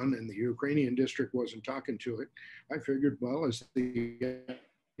take it on and the Ukrainian district wasn't talking to it. I figured, well, as the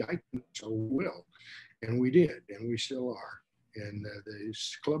so will, and we did, and we still are. And the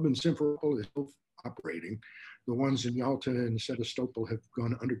club in Simferopol is still operating. The ones in Yalta and Sevastopol have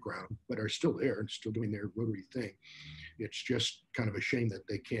gone underground, but are still there and still doing their Rotary thing. It's just kind of a shame that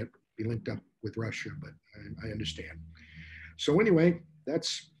they can't be linked up with Russia, but I understand. So anyway,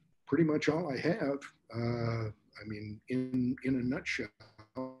 that's pretty much all I have. I mean, in a nutshell.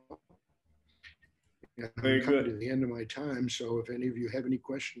 Very I'm coming good. to the end of my time, so if any of you have any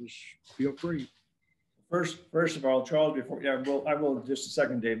questions, feel free. First of all, Charles, I will just a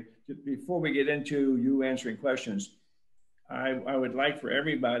second, Dave. Before we get into you answering questions, I would like for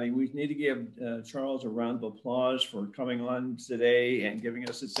everybody, we need to give Charles a round of applause for coming on today and giving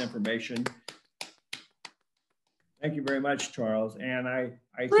us this information. Thank you very much, Charles. And I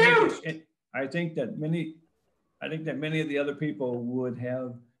think that many of the other people would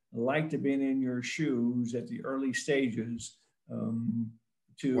have liked to be in your shoes at the early stages to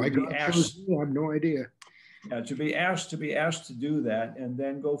be asked. I have no idea. Yeah, to be asked to do that and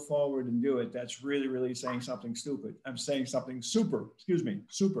then go forward and do it, that's really, really saying something stupid. I'm saying something super, excuse me,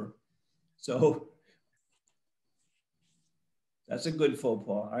 super. So that's a good faux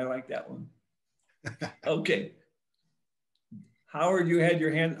pas. I like that one. Okay. Howard, you had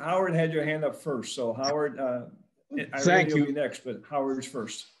your hand, Howard had your hand up first. So Howard, Thank Irene will you. be next, but Howard's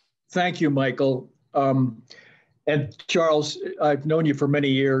first. Thank you, Michael. And Charles, I've known you for many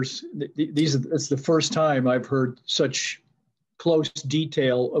years. It's the first time I've heard such close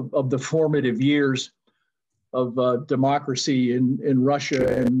detail of the formative years of democracy in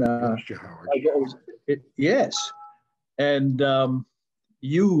Russia. And Thank you, Howard. yes, and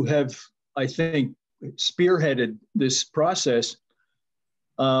you have, I think, spearheaded this process.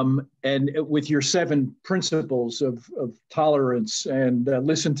 And with your 7 principles of tolerance and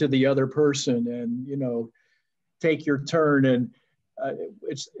listen to the other person and, you know, take your turn. And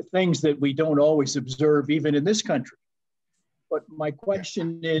it's things that we don't always observe even in this country. But my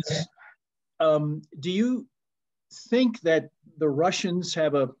question is, do you think that the Russians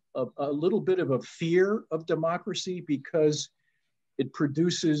have a little bit of a fear of democracy because it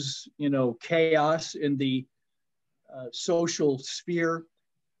produces, you know, chaos in the social sphere?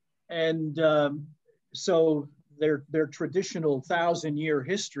 And so their traditional 1,000-year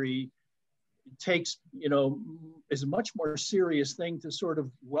history takes, you know, is a much more serious thing to sort of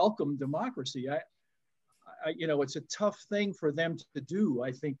welcome democracy. I you know, it's a tough thing for them to do,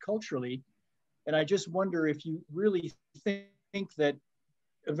 I think, culturally. And I just wonder if you really think that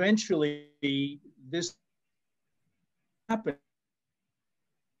eventually this happen.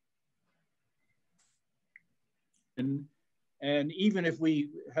 And even if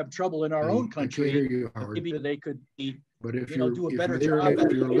we have trouble in our own country, maybe they could be, but if you know, do a better you're, job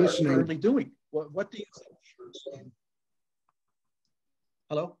if you're listening, currently doing. What do you think?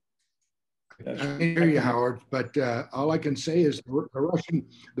 Hello? I hear you, Howard, but all I can say is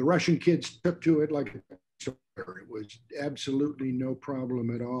the Russian kids took to it like it was absolutely no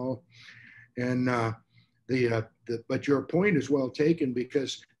problem at all. And but your point is well taken,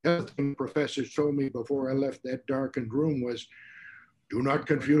 because the other thing professors told me before I left that darkened room was, do not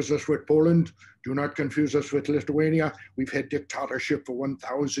confuse us with Poland. Do not confuse us with Lithuania. We've had dictatorship for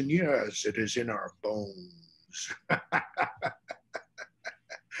 1,000 years. It is in our bones.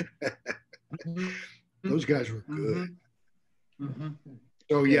 Those guys were good.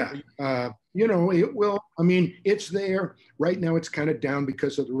 So yeah, you know, it will, I mean, it's there. Right now it's kind of down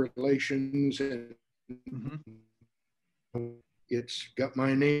because of the relations, and it's got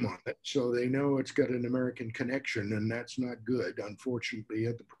my name on it. So they know it's got an American connection, and that's not good, unfortunately,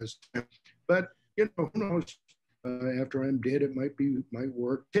 at the present time. But, you know, who knows? After I'm dead, it might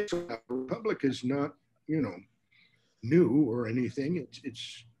work. The Republic is not, you know, new or anything.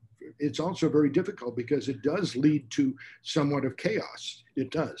 It's also very difficult because it does lead to somewhat of chaos.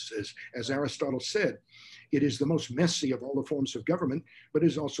 It does. As Aristotle said, it is the most messy of all the forms of government, but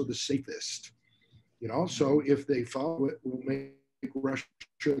is also the safest. It also, if they follow it, will make Russia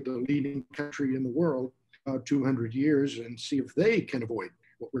the leading country in the world 200 years, and see if they can avoid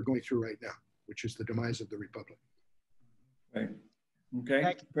what we're going through right now, which is the demise of the Republic. Right.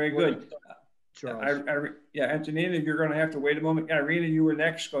 Okay. Very good. Yeah, Antonina, you're going to have to wait a moment. Irina, you were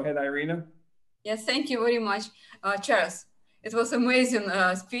next. Go ahead, Irina. Yes, thank you very much, Charles. It was amazing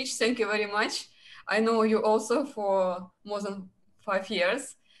speech. Thank you very much. I know you also for more than 5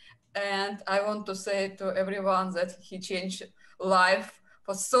 years. And I want to say to everyone that he changed life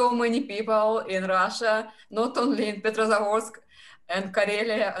for so many people in Russia, not only in Petrozavodsk and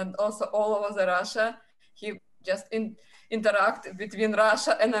Karelia, and also all over the Russia. He just interact between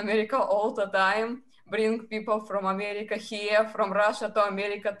Russia and America all the time, bring people from America here, from Russia to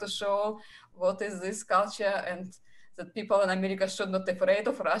America, to show what is this culture, and that people in America should not be afraid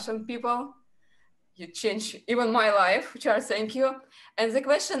of Russian people. You changed even my life, Charles, thank you. And the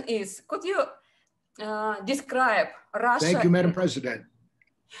question is, could you describe Russia? Thank you, Madam President.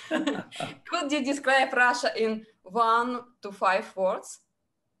 Could you describe Russia in 1 to 5 words?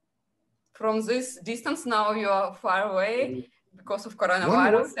 From this distance, now you are far away because of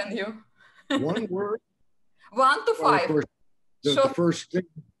coronavirus, and you. One word? 1 to 5. Well, of course, the first thing,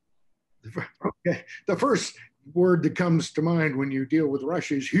 okay, the first word that comes to mind when you deal with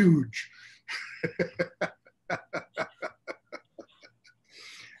Russia is huge.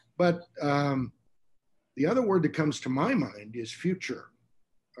 But the other word that comes to my mind is future.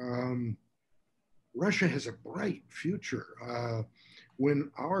 Russia has a bright future.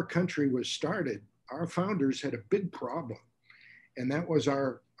 When our country was started, our founders had a big problem, and that was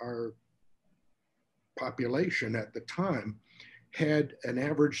our population at the time had an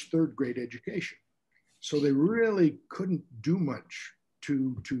average 3rd grade education. So they really couldn't do much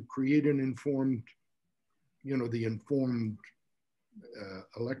to create an informed, the informed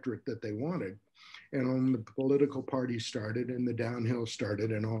electorate that they wanted. And when the political parties started and the downhill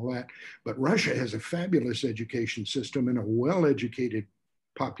started and all that. But Russia has a fabulous education system and a well-educated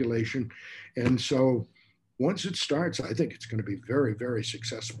population. And so once it starts, I think it's going to be very, very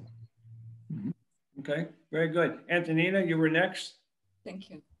successful. Okay, very good. Antonina, you were next. Thank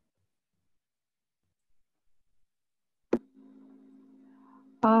you.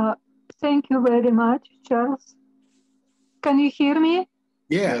 Thank you very much, Charles. Can you hear me?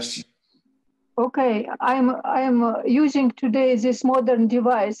 Yes. Okay, I'm using today this modern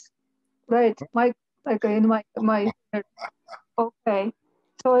device, right? Like in my okay.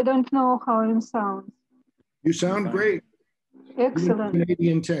 So I don't know how it sounds. You sound great. Excellent.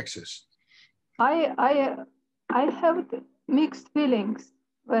 Canadian, Texas. I have mixed feelings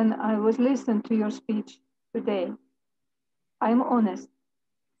when I was listening to your speech today. I'm honest.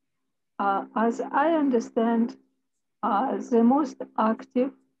 As I understand, the most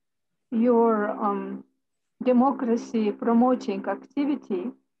active your democracy promoting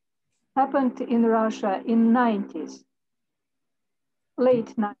activity happened in Russia in 90s,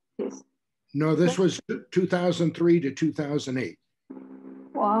 late 90s. No, this was 2003 to 2008.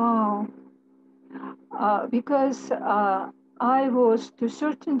 Wow. Because I was to a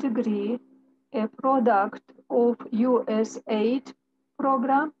certain degree a product of US aid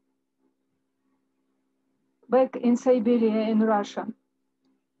program back in Siberia in Russia.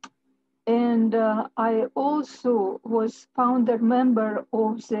 And I also was founder member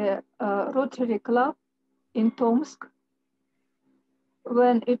of the Rotary Club in Tomsk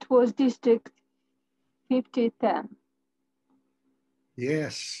when it was District 5010.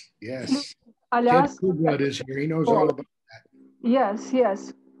 Yes, yes. Alaska. Ted is here. He knows all about that. Yes,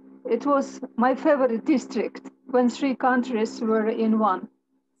 yes. It was my favorite district when 3 countries were in one.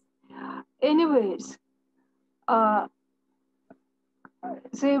 Anyways,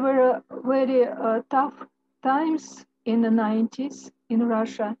 they were very tough times in the 90s in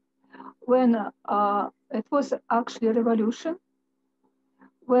Russia when it was actually a revolution,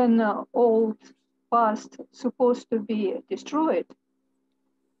 when old past supposed to be destroyed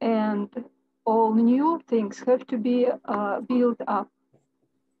and all new things have to be built up.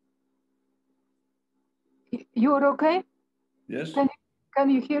 You're okay? Yes. Can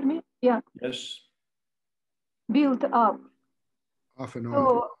you hear me? Yeah. Yes. Built up. Off and on.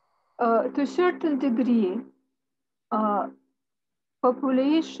 So, to a certain degree,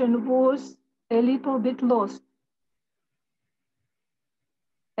 population was a little bit lost.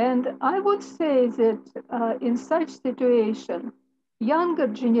 And I would say that in such situation, younger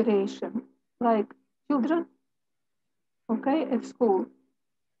generation, like children, okay, at school,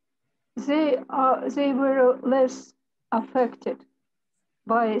 they were less affected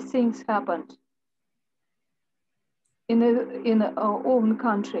by things happened in our own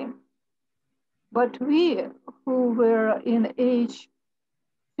country. But we who were in age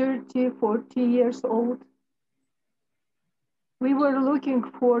 30, 40 years old, we were looking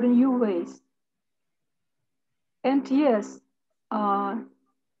for new ways. And yes,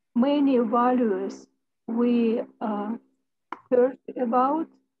 many values we heard about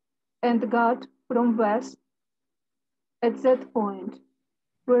and got from West at that point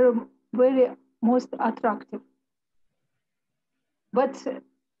were very most attractive. But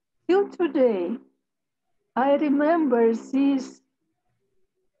till today, I remember this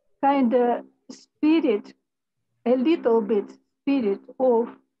kind of spirit, a little bit spirit of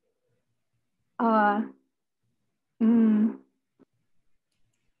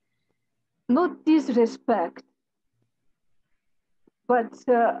not disrespect, but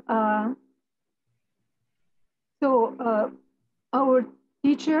our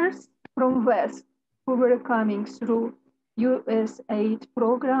teachers from West who were coming through US aid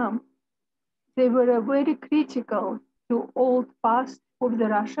program, they were very critical to old past of the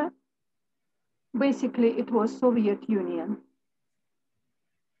Russia. Basically, it was Soviet Union.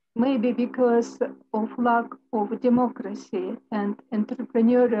 Maybe because of lack of democracy and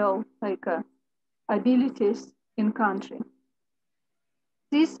entrepreneurial abilities in country.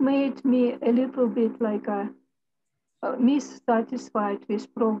 This made me a little bit missatisfied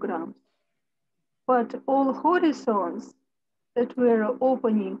with programs. But all horizons that were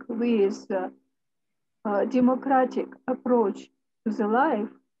opening with democratic approach to the life,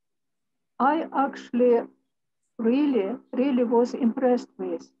 I actually really was impressed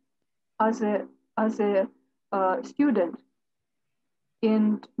with as a student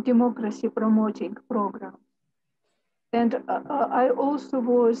in democracy promoting program. And I also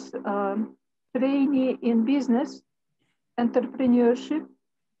was trainee in business, entrepreneurship,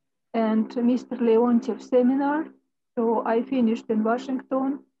 and Mr. Leontiev seminar. So I finished in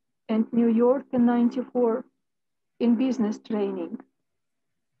Washington and New York in '94 in business training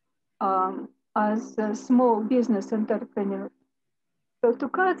as a small business entrepreneur. So to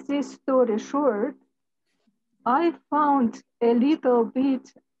cut this story short, I found a little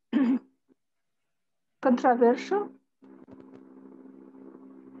bit controversial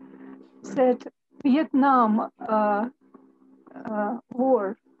that Vietnam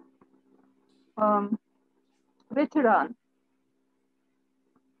War veteran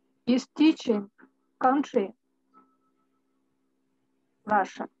is teaching country,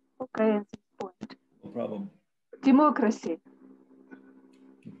 Russia, okay, at this point. No problem. Democracy.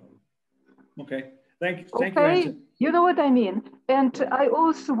 Okay, thank you. Okay, you know what I mean. And I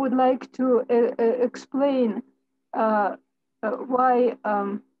also would like to explain why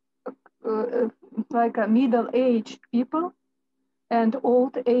like a middle-aged people and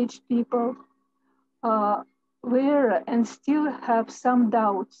old-aged people were and still have some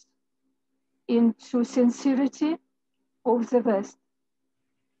doubts into sincerity of the West.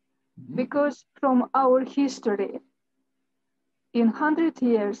 Because from our history, in 100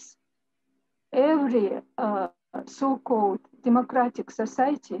 years, every so-called democratic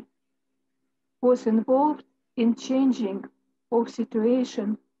society was involved in changing of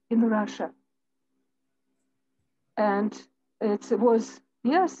situation in Russia. And it was,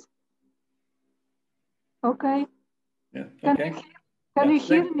 yes. Okay. Yeah, okay. Can you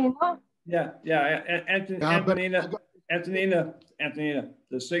hear me, no? Yeah, Antonina,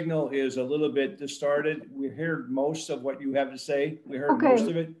 the signal is a little bit distorted. We heard most of what you have to say. We heard most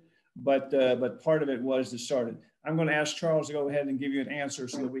of it, but part of it was distorted. I'm going to ask Charles to go ahead and give you an answer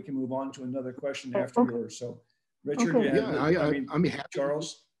so that we can move on to another question after yours. So, Richard, you have, I'm happy.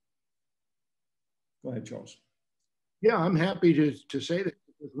 Charles. Go ahead, Charles. Yeah, I'm happy to say that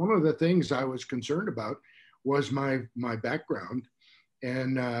one of the things I was concerned about was my background.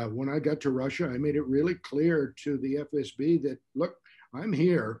 And when I got to Russia, I made it really clear to the FSB that, look, I'm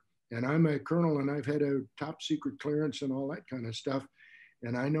here and I'm a colonel and I've had a top secret clearance and all that kind of stuff.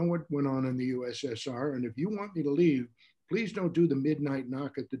 And I know what went on in the USSR. And if you want me to leave, please don't do the midnight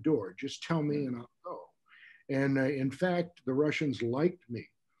knock at the door. Just tell me and I'll go. And in fact, the Russians liked me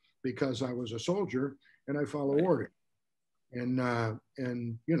because I was a soldier and I follow orders. And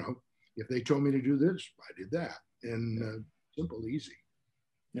you know, if they told me to do this, I did that. And simple, easy.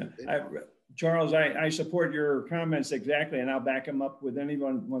 Yeah, Charles, I support your comments exactly, and I'll back them up with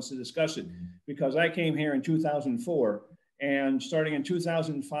anyone who wants to discuss it, because I came here in 2004, and starting in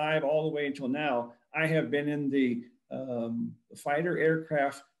 2005 all the way until now, I have been in the fighter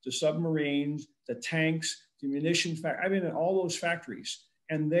aircraft, the submarines, the tanks, the munition factory. I've been in all those factories,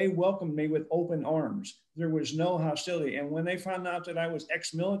 and they welcomed me with open arms. There was no hostility, and when they found out that I was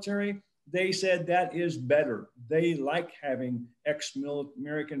ex-military, they said that is better. They like having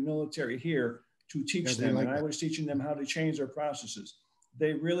ex-American military here to teach them. And I was teaching them how to change their processes.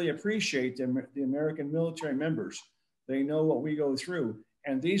 They really appreciate the American military members. They know what we go through.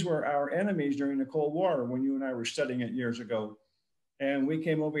 And these were our enemies during the Cold War when you and I were studying it years ago. And we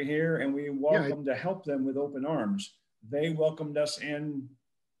came over here and we welcomed to help them with open arms. They welcomed us in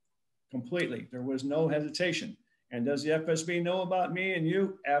completely. There was no hesitation. And does the FSB know about me and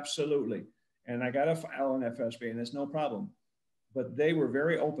you? Absolutely. And I got a file on FSB and it's no problem. But they were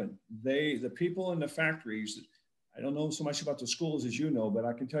very open. The people in the factories, I don't know so much about the schools as you know, but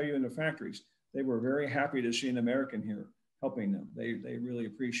I can tell you in the factories, they were very happy to see an American here helping them. They really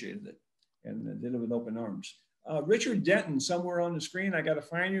appreciated it and did it with open arms. Richard Denton, somewhere on the screen, I got to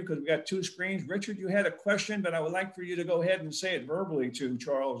find you because we got two screens. Richard, you had a question, but I would like for you to go ahead and say it verbally to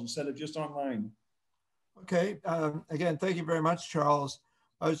Charles instead of just online. Okay, again, thank you very much, Charles.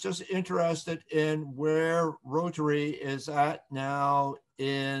 I was just interested in where Rotary is at now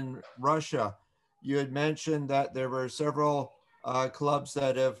in Russia. You had mentioned that there were several clubs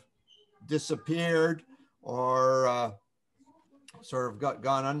that have disappeared or sort of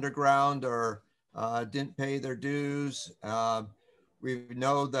gone underground or didn't pay their dues. We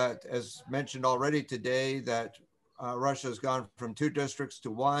know that, as mentioned already today, that Russia has gone from 2 districts to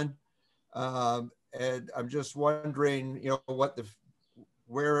 1. And I'm just wondering, you know,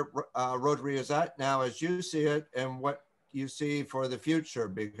 where Rotary is at now as you see it and what you see for the future,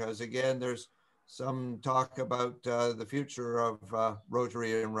 because again, there's some talk about the future of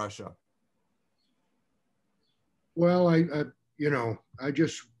Rotary in Russia. Well, I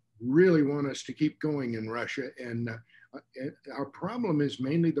just really want us to keep going in Russia. And our problem is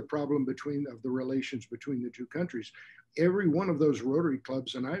mainly the problem of the relations between the two countries. Every one of those Rotary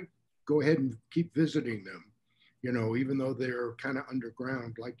clubs, and go ahead and keep visiting them, you know, even though they're kind of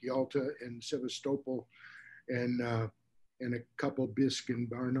underground, like Yalta and Sevastopol and a couple Bisk and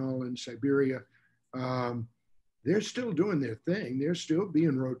Barnaul in Siberia. They're still doing their thing. They're still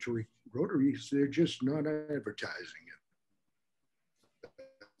being Rotaries. They're just not advertising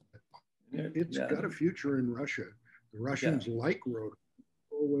it. It's got a future in Russia. The Russians like Rotary.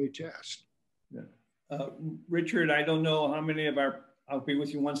 Four-way test. Yeah. Richard, I don't know how many of our, I'll be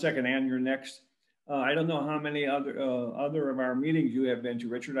with you 1 second, Ann, you're next. I don't know how many other of our meetings you have been to,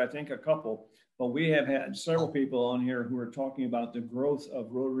 Richard. I think a couple, but we have had several people on here who are talking about the growth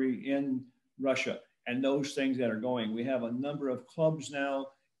of Rotary in Russia and those things that are going. We have a number of clubs now.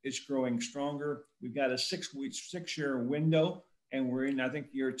 It's growing stronger. We've got a six-year window, and we're in, I think,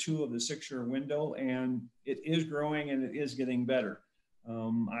 year 2 of the 6-year window, and it is growing and it is getting better.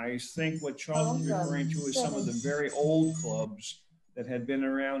 I think what Charles is referring to is some of the very old clubs that had been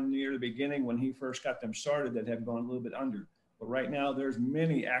around near the beginning when he first got them started that have gone a little bit under. But right now, there's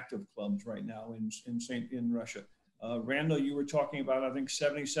many active clubs right now in Russia. Randall, you were talking about, I think,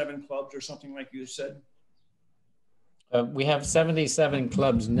 77 clubs or something like you said. We have 77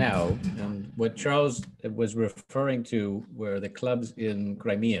 clubs now, and what Charles was referring to were the clubs in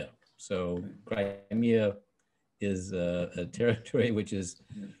Crimea. So Crimea is a territory which is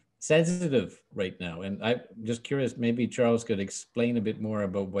sensitive right now. And I'm just curious, maybe Charles could explain a bit more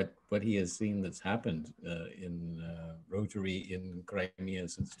about what he has seen that's happened in Rotary in Crimea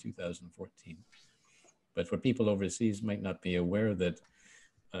since 2014. But for people overseas might not be aware that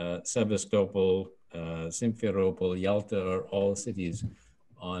Sevastopol, Simferopol, Yalta are all cities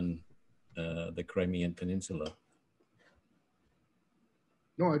on the Crimean Peninsula.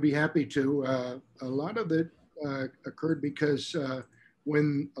 No, I'd be happy to. A lot of it occurred because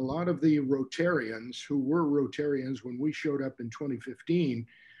when a lot of the Rotarians who were Rotarians when we showed up in 2015,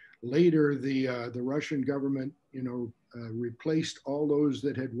 later the Russian government, you know, replaced all those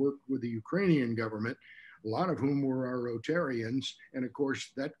that had worked with the Ukrainian government, a lot of whom were our Rotarians, and of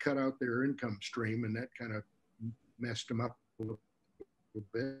course that cut out their income stream and that kind of messed them up a little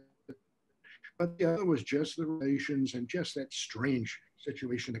bit. But the other was just the relations and just that strange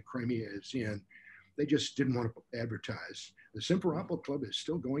situation that Crimea is in. They just didn't want to advertise. The Simferopol Club is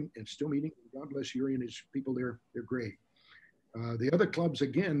still going and still meeting. God bless Yuri and his people there. They're great. The other clubs,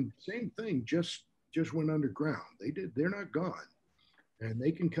 again, same thing, just went underground. They're not gone, and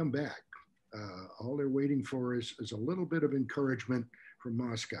they can come back. All they're waiting for is a little bit of encouragement from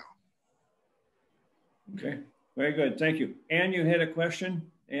Moscow. Okay, very good. Thank you. Ann, you had a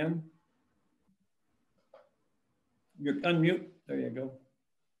question, Ann? You're unmute. There you go.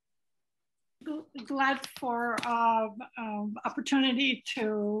 Glad for opportunity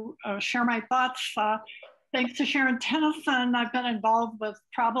to share my thoughts. Thanks to Sharon Tennyson, I've been involved with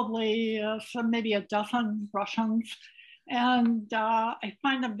probably maybe a dozen Russians, and I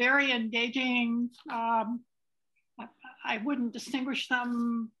find them very engaging. I wouldn't distinguish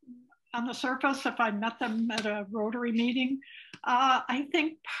them on the surface if I met them at a Rotary meeting. I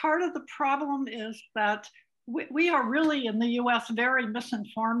think part of the problem is that we are really in the US very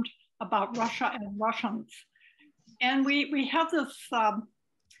misinformed about Russia and Russians. And we have this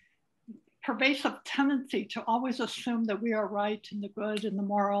pervasive tendency to always assume that we are right and the good and the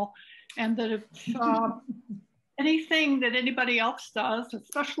moral, and that if anything that anybody else does,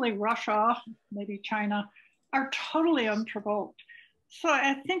 especially Russia, maybe China, are totally unprovoked. So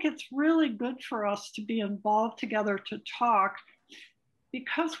I think it's really good for us to be involved together to talk,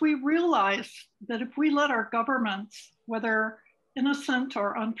 because we realize that if we let our governments, whether innocent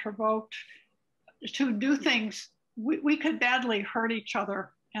or unprovoked, to do things, we could badly hurt each other.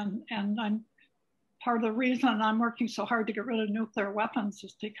 And I'm part of the reason I'm working so hard to get rid of nuclear weapons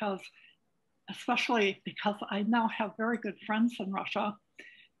is because, especially because I now have very good friends in Russia,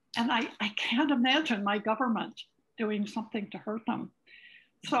 and I can't imagine my government doing something to hurt them.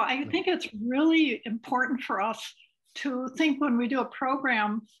 So I think it's really important for us to think when we do a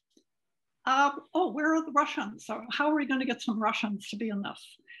program, oh, where are the Russians? Or how are we going to get some Russians to be in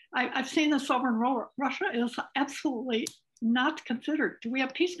this? I've seen this over in Russia is absolutely not considered. Do we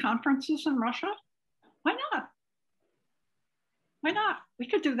have peace conferences in Russia? Why not? Why not? We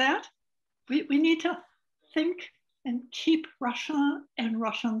could do that. We need to think and keep Russia and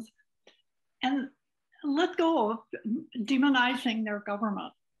Russians and let go of demonizing their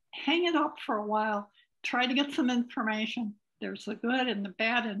government. Hang it up for a while. Try to get some information. There's the good and the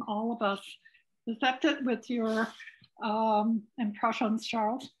bad in all of us. Does that fit with your impressions,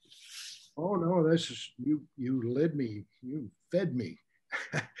 Charles? Oh no, this is you led me, you fed me.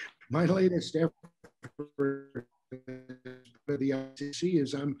 My latest effort the ICC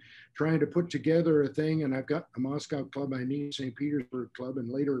is I'm trying to put together a thing, and I've got a Moscow club, I need Saint Petersburg club, and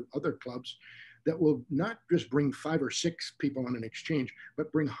later other clubs that will not just bring 5 or 6 people on an exchange,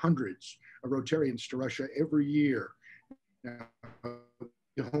 but bring hundreds of Rotarians to Russia every year. Now,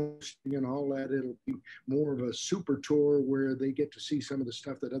 hosting and all that, it'll be more of a super tour where they get to see some of the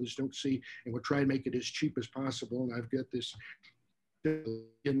stuff that others don't see, and we'll try and make it as cheap as possible. And I've got this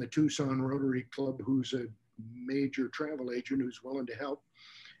in the Tucson Rotary Club, who's a major travel agent who's willing to help.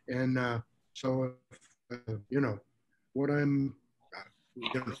 And so, you know, what I'm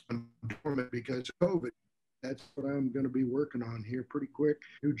dormant because of COVID, that's what I'm going to be working on here pretty quick.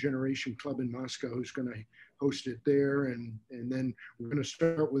 New Generation Club in Moscow who's going to host it there. And then we're going to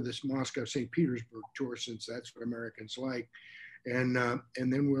start with this Moscow St. Petersburg tour, since that's what Americans like. And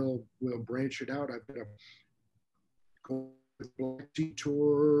then we'll branch it out. I've got a Black Sea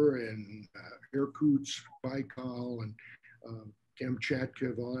tour and Irkutsk, Baikal, and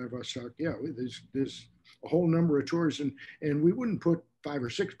Kamchatka, Vladivostok. Yeah, there's a whole number of tours, and we wouldn't put 5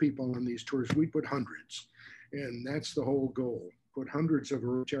 or 6 people on these tours. We'd put hundreds, and that's the whole goal. Put hundreds of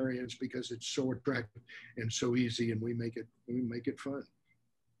Rotarians because it's so attractive and so easy, and we make it fun.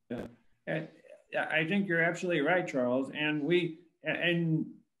 Yeah, and I think you're absolutely right, Charles. And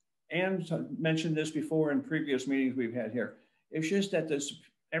Anne mentioned this before in previous meetings we've had here. It's just that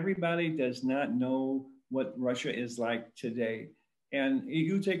everybody does not know what Russia is like today. And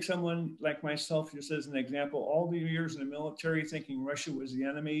you take someone like myself, just as an example, all the years in the military thinking Russia was the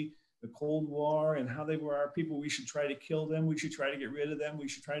enemy, the Cold War, and how they were our people. We should try to kill them. We should try to get rid of them. We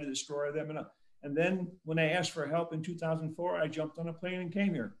should try to destroy them. And then when I asked for help in 2004, I jumped on a plane and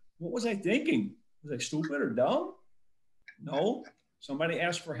came here. What was I thinking? Was I stupid or dumb? No, somebody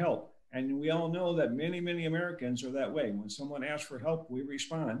asked for help. And we all know that many, many Americans are that way. When someone asks for help, we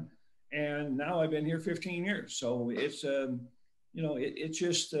respond. And now I've been here 15 years. So it's, you know, it's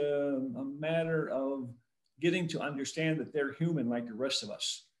just a matter of getting to understand that they're human like the rest of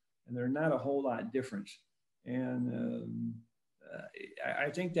us. And they're not a whole lot different. And I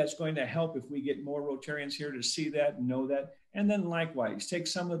think that's going to help if we get more Rotarians here to see that and know that. And then likewise, take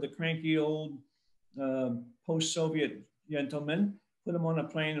some of the cranky old post-Soviet gentlemen, put them on a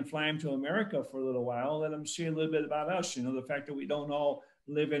plane and fly them to America for a little while, let them see a little bit about us. You know, the fact that we don't all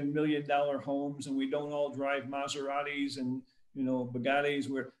live in $1 million homes and we don't all drive Maseratis and, you know, Bugattis,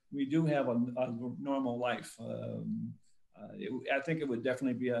 where we do have a normal life. I think it would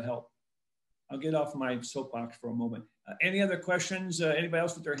definitely be a help. I'll get off my soapbox for a moment. Any other questions? Anybody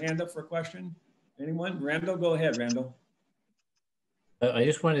else with their hand up for a question? Anyone? Randall, go ahead, Randall. I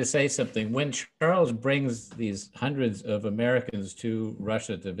just wanted to say something. When Charles brings these hundreds of Americans to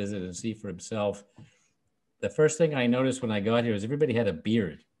Russia to visit and see for himself, the first thing I noticed when I got here is everybody had a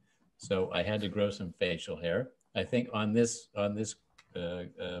beard. So I had to grow some facial hair. I think on this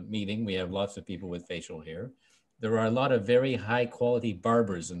meeting, we have lots of people with facial hair. There are a lot of very high quality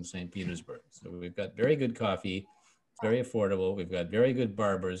barbers in Saint Petersburg. So we've got very good coffee, it's very affordable. We've got very good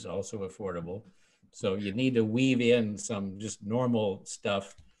barbers, also affordable. So you need to weave in some just normal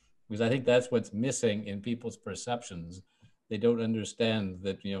stuff, because I think that's what's missing in people's perceptions. They don't understand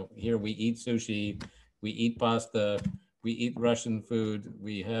that, you know, here we eat sushi, we eat pasta, we eat Russian food,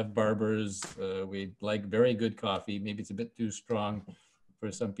 we have barbers, we like very good coffee. Maybe it's a bit too strong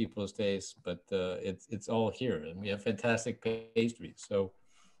for some people's taste, but it's all here, and we have fantastic pastries. So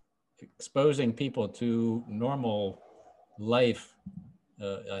exposing people to normal life,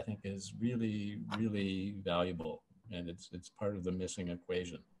 I think is really, really valuable, and it's part of the missing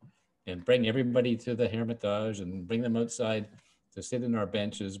equation. And bring everybody to the Hermitage and bring them outside to sit in our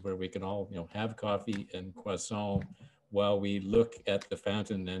benches where we can all, you know, have coffee and croissant while we look at the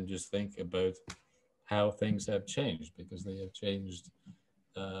fountain and just think about how things have changed, because they have changed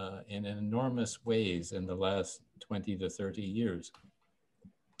in enormous ways in the last 20 to 30 years.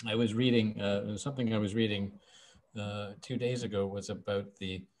 I was reading, something I was reading 2 days ago was about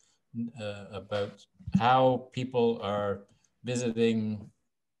how people are visiting.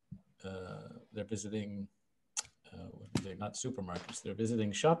 They're visiting. They're not supermarkets. They're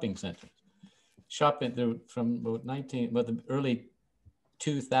visiting shopping centers. From about the early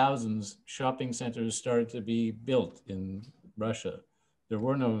 2000s, shopping centers started to be built in Russia. There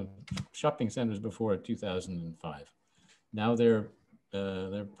were no shopping centers before 2005. Now they're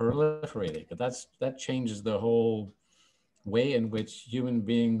proliferating. But that changes the whole way in which human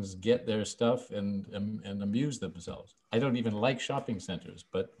beings get their stuff and amuse themselves. I don't even like shopping centers,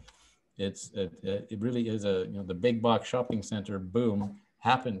 but it really is the big box shopping center boom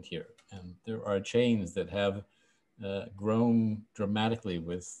happened here, and there are chains that have grown dramatically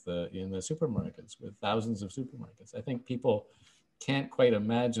with in the supermarkets, with thousands of supermarkets. I think people can't quite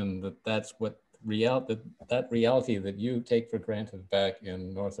imagine that that's what that reality that you take for granted back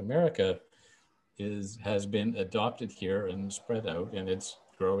in North America has been adopted here and spread out, and it's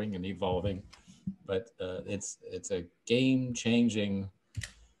growing and evolving. But it's a game-changing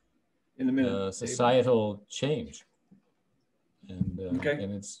societal change. And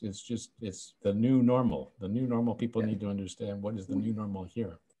and it's the new normal. The new normal. People need to understand what is the new normal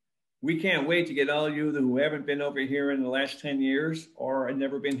here. We can't wait to get all of you who haven't been over here in the last 10 years or have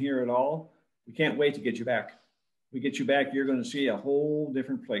never been here at all. We can't wait to get you back. We get you back, you're going to see a whole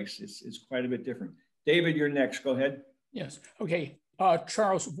different place. It's quite a bit different. David, you're next. Go ahead. Yes. Okay.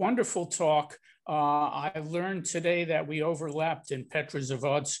 Charles, wonderful talk. I learned today that we overlapped in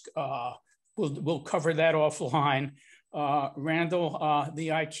Petrozavodsk. We'll cover that offline. Randall, the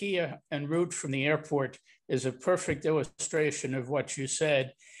IKEA en route from the airport is a perfect illustration of what you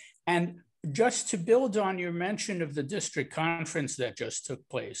said. And just to build on your mention of the district conference that just took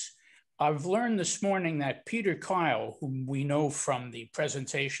place, I've learned this morning that Peter Kyle, whom we know from the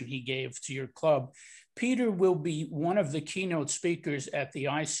presentation he gave to your club, Peter will be one of the keynote speakers at the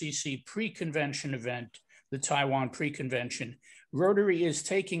ICC pre-convention event, the Taiwan pre-convention. Rotary is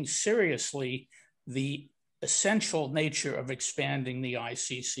taking seriously the essential nature of expanding the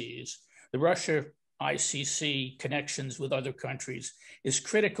ICCs. The Russia ICC connections with other countries is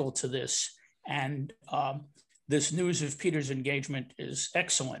critical to this. And this news of Peter's engagement is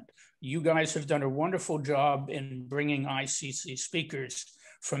excellent. You guys have done a wonderful job in bringing ICC speakers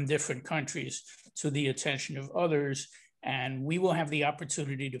from different countries to the attention of others. And we will have the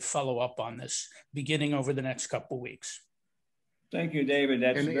opportunity to follow up on this beginning over the next couple of weeks. Thank you, David.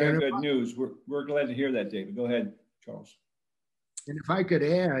 That's very good news. We're glad to hear that, David. Go ahead, Charles. And if I could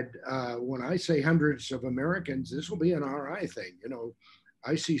add, when I say hundreds of Americans, this will be an RI thing. You know,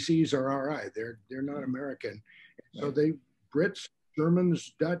 ICCs are RI. They're not American. So they Brits,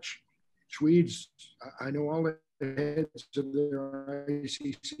 Germans, Dutch, Swedes. I know all the heads of their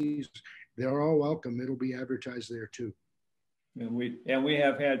ICCs. They're all welcome. It'll be advertised there too. And we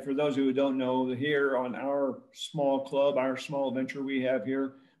have had, for those who don't know, here on our small club, our small venture we have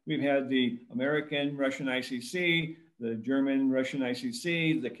here, we've had the American Russian ICC, the German Russian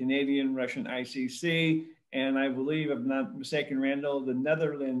ICC, the Canadian Russian ICC, and I believe, if I'm not mistaken, Randall, the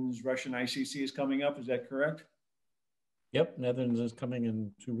Netherlands Russian ICC is coming up. Is that correct? Yep, Netherlands is coming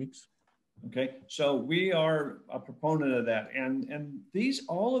in 2 weeks. Okay, so we are a proponent of that, and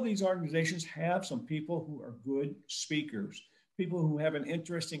all of these organizations have some people who are good speakers, people who have an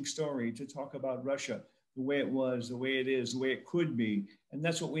interesting story to talk about Russia, the way it was, the way it is, the way it could be, and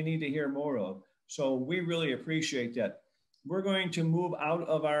that's what we need to hear more of. So we really appreciate that. We're going to move out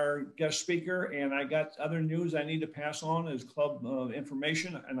of our guest speaker, and I got other news I need to pass on as club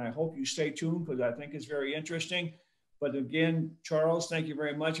information, and I hope you stay tuned because I think it's very interesting. But again, Charles, thank you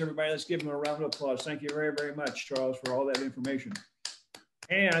very much. Everybody, let's give him a round of applause. Thank you very, very much, Charles, for all that information.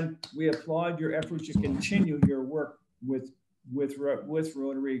 And we applaud your efforts to continue your work with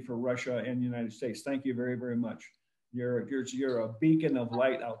Rotary for Russia and the United States. Thank you very, very much. You're a beacon of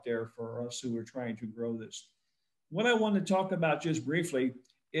light out there for us who are trying to grow this. What I want to talk about just briefly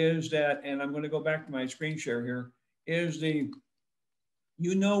is that, and I'm going to go back to my screen share here, is we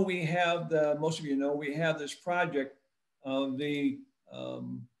have most of you know, we have this project of the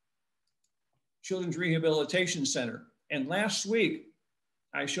Children's Rehabilitation Center. And last week,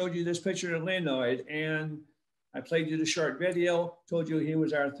 I showed you this picture of Leonid, and I played you the short video, told you he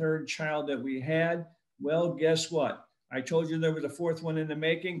was our third child that we had. Well, guess what? I told you there was a fourth one in the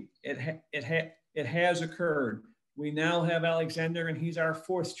making. It has occurred. We now have Alexander, and he's our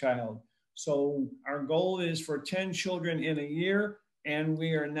fourth child. So our goal is for 10 children in a year, and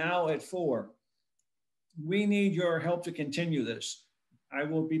we are now at 4. We need your help to continue this. I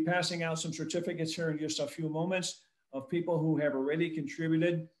will be passing out some certificates here in just a few moments of people who have already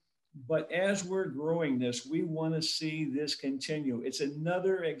contributed. But as we're growing this, we want to see this continue. It's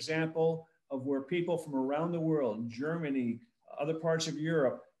another example of where people from around the world, Germany, other parts of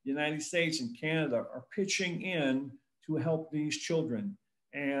Europe, the United States and Canada are pitching in to help these children.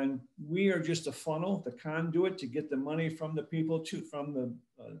 And we are just a funnel, the conduit to get the money from the people from the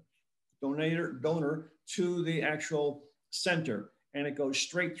donor to the actual center. And it goes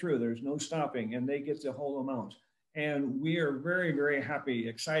straight through. There's no stopping, and they get the whole amount. And we are very, very happy,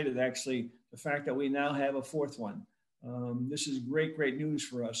 excited actually, the fact that we now have a fourth one. This is great, great news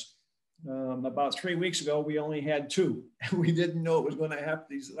for us. About 3 weeks ago, we only had 2. We didn't know it was going to happen.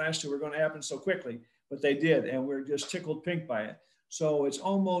 These last 2 were going to happen so quickly, but they did. And we're just tickled pink by it. So it's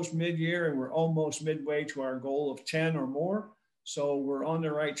almost mid-year and we're almost midway to our goal of 10 or more. So we're on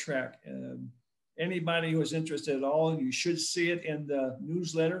the right track. Anybody who is interested at all, you should see it in the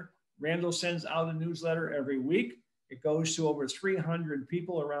newsletter. Randall sends out a newsletter every week. It goes to over 300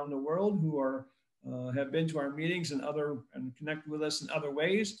 people around the world who are have been to our meetings and connect with us in other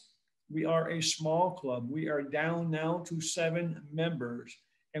ways. We are a small club. We are down now to 7 members,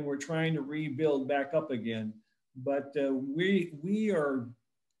 and we're trying to rebuild back up again. But we are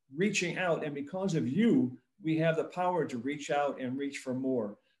reaching out, and because of you, we have the power to reach out and reach for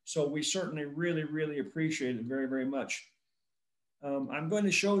more. So we certainly really, really appreciate it very, very much. I'm going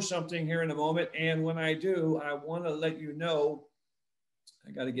to show something here in a moment, and when I do, I want to let you know,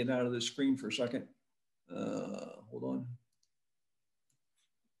 I got to get out of the screen for a second. Hold on.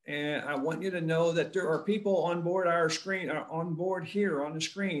 And I want you to know that there are people on board our screen, on board here on the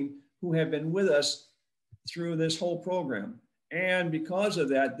screen, who have been with us through this whole program. And because of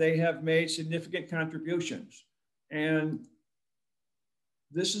that, they have made significant contributions. And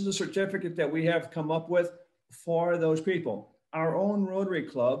this is the certificate that we have come up with for those people. Our own Rotary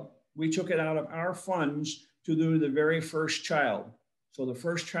Club, we took it out of our funds to do the very first child. So the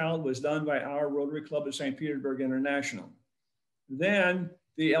first child was done by our Rotary Club of Saint Petersburg International. Then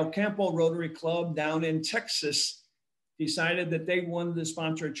the El Campo Rotary Club down in Texas decided that they wanted to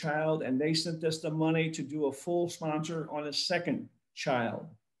sponsor a child, and they sent us the money to do a full sponsor on a second child.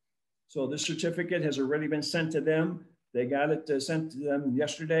 So this certificate has already been sent to them. They got it sent to them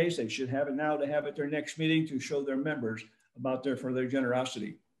yesterday. So they should have it now to have at their next meeting to show their members about for their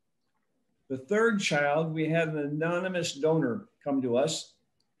generosity. The third child, we had an anonymous donor come to us.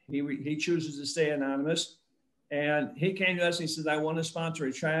 He chooses to stay anonymous. And he came to us and he says, I want to sponsor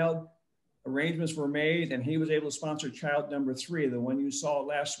a child. Arrangements were made, and he was able to sponsor child number 3, the one you saw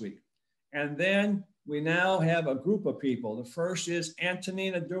last week. And then we now have a group of people. The first is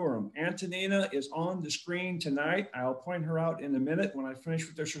Antonina Durham. Antonina is on the screen tonight. I'll point her out in a minute when I finish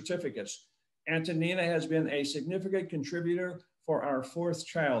with their certificates. Antonina has been a significant contributor for our 4th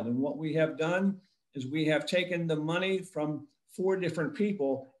child. And what we have done is we have taken the money from 4 different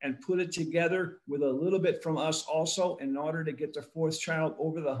people and put it together with a little bit from us also in order to get the 4th child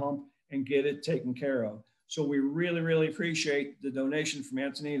over the hump and get it taken care of. So we really, really appreciate the donation from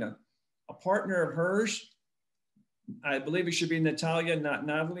Antonina. A partner of hers, I believe it should be Natalia, not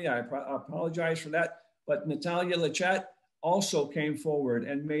Natalie. I apologize for that. But Natalia Lachat also came forward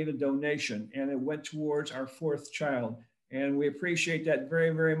and made a donation, and it went towards our 4th child. And we appreciate that very,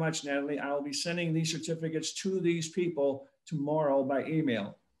 very much, Natalie. I'll be sending these certificates to these people tomorrow by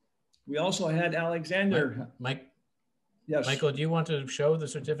email. We also had Alexander. Mike, yes. Michael, do you want to show the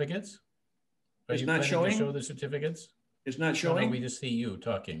certificates? It's not showing. To show the certificates? It's not showing. No, we just see you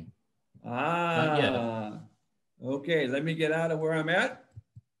talking. Ah, not yet. Okay. Let me get out of where I'm at.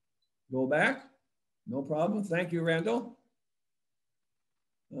 Go back. No problem. Thank you, Randall.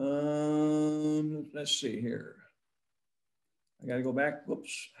 Let's see here. I got to go back.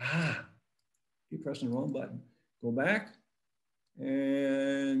 Whoops. Keep pressing the wrong button. Go back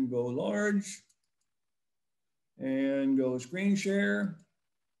and go large and go screen share.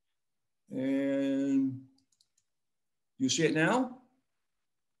 And you see it now?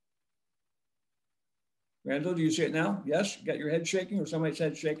 Randall, do you see it now? Yes? You got your head shaking, or somebody's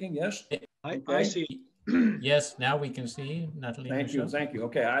head shaking? Yes? I see. Yes, now we can see Natalie. Thank you. Thank you.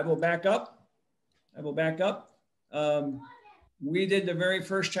 Okay, I will back up. We did the very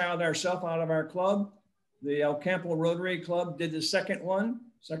first child ourselves out of our club. The El Campo Rotary Club did the second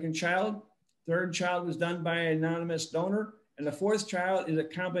child. 3rd child was done by an anonymous donor. And the 4th child is a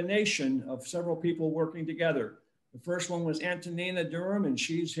combination of several people working together. The first one was Antonina Durham, and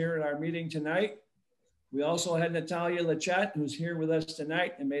she's here at our meeting tonight. We also had Natalia Lachat, who's here with us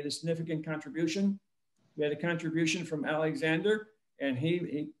tonight and made a significant contribution. We had a contribution from Alexander, and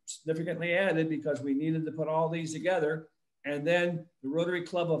he significantly added because we needed to put all these together. And then the Rotary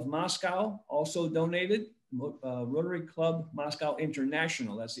Club of Moscow also donated. Rotary Club Moscow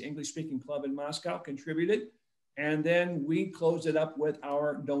International, that's the English-speaking club in Moscow, contributed. And then we closed it up with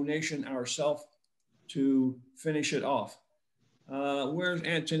our donation ourselves to finish it off. Where's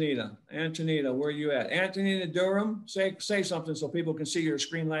Antonina? Antonina, where are you at? Antonina Durham, say something so people can see your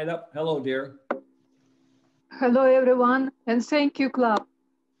screen light up. Hello, dear. Hello, everyone, and thank you, club.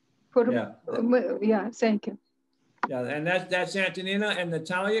 For thank you. Yeah, and that's Antonina. And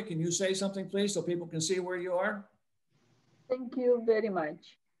Natalia, can you say something, please, so people can see where you are? Thank you very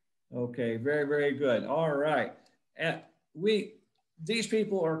much. Okay, very, very good. All right. And these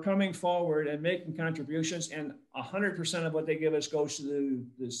people are coming forward and making contributions, and 100% of what they give us goes to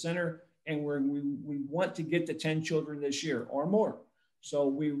the center and we want to get to 10 children this year or more. So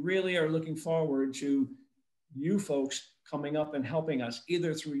we really are looking forward to you folks coming up and helping us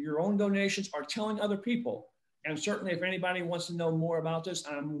either through your own donations or telling other people. And certainly if anybody wants to know more about this,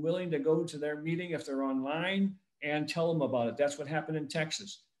 I'm willing to go to their meeting if they're online and tell them about it. That's what happened in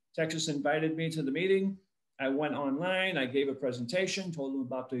Texas. Texas invited me to the meeting. I went online, I gave a presentation, told them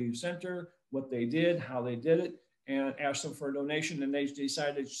about the center, what they did, how they did it, and asked them for a donation, and they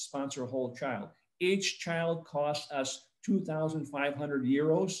decided to sponsor a whole child. Each child cost us 2,500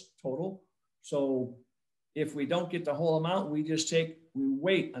 euros total. So if we don't get the whole amount, we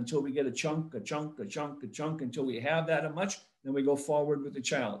wait until we get a chunk until we have that much, then we go forward with the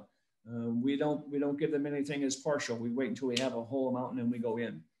child. We don't give them anything as partial. We wait until we have a whole amount and then we go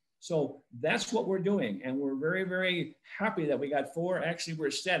in. So that's what we're doing. And we're very, very happy that we got 4. Actually, we're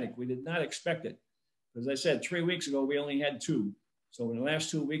ecstatic. We did not expect it. As I said, 3 weeks ago, we only had 2. So in the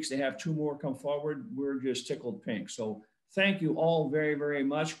last 2 weeks, they have 2 more come forward. We're just tickled pink. So thank you all very, very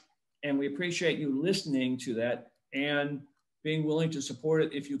much. And we appreciate you listening to that and being willing to support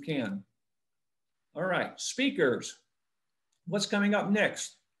it if you can. All right, speakers. What's coming up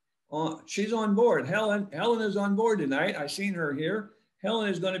next? She's on board. Helen is on board tonight. I've seen her here. Helen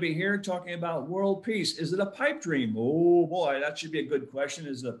is going to be here talking about world peace. Is it a pipe dream? Oh boy, that should be a good question.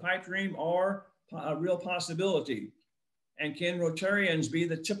 Is it a pipe dream or a real possibility? And can Rotarians be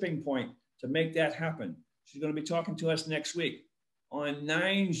the tipping point to make that happen? She's going to be talking to us next week. On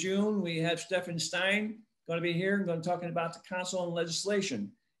 9 June, we have Stefan Stein going to be here and going to be talking about the council and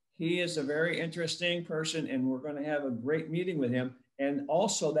legislation. He is a very interesting person, and we're going to have a great meeting with him. And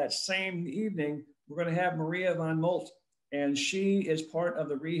also that same evening, we're going to have Maria von Molt, and she is part of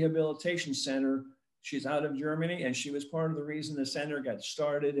the Rehabilitation Center. She's out of Germany, and she was part of the reason the center got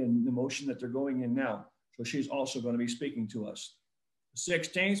started and the motion that they're going in now. So she's also going to be speaking to us.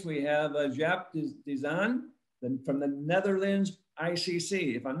 16th, we have Jaap Dizan from the Netherlands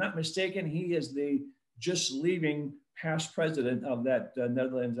ICC. If I'm not mistaken, he is the just leaving past president of that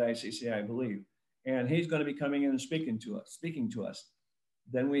Netherlands ICC, I believe. And he's going to be coming in and speaking to us.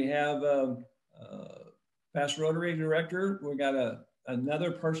 Then we have past Rotary director. We got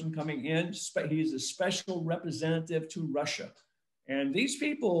another person coming in. He's a special representative to Russia. And these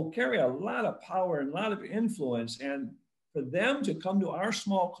people carry a lot of power and a lot of influence. And for them to come to our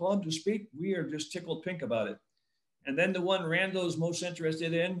small club to speak, we are just tickled pink about it. And then the one Randall's most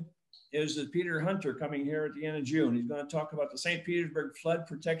interested in is Peter Hunter coming here at the end of June. He's going to talk about the Saint Petersburg flood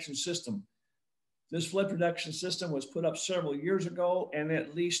protection system. This flood protection system was put up several years ago, and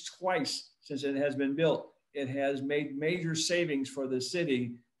at least twice since it has been built, it has made major savings for the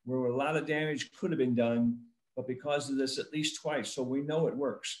city where a lot of damage could have been done, but because of this, at least twice. So we know it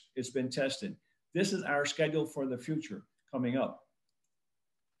works. It's been tested. This is our schedule for the future coming up.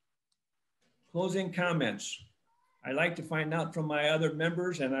 Closing comments. I like to find out from my other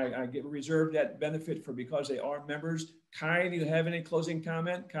members, and I get reserved that benefit for because they are members. Kai, do you have any closing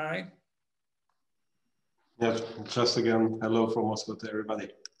comment, Kai? Yeah, just again, hello from Moscow to everybody.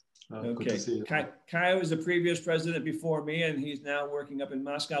 Okay, good to see you. Kai was the previous president before me, and he's now working up in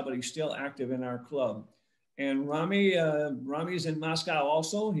Moscow, but he's still active in our club. And Rami, Rami's in Moscow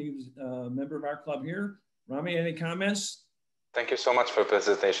also. He's a member of our club here. Rami, any comments? Thank you so much for the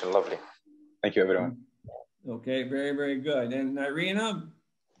presentation. Lovely. Thank you, everyone. Okay, very, very good. And Irina,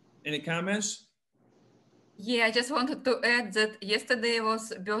 any comments? Yeah, I just wanted to add that yesterday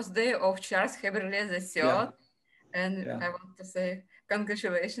was birthday of Charles Heberle III. Yeah. And I want to say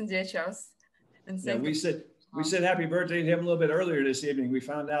congratulations, dear Charles. And we said happy birthday to him a little bit earlier this evening. We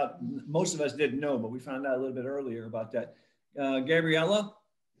found out, most of us didn't know, but we found out a little bit earlier about that. Gabriella,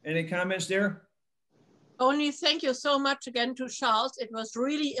 any comments there? Only thank you so much again to Charles. It was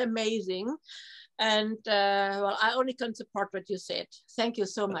really amazing. And well, I only can support what you said. Thank you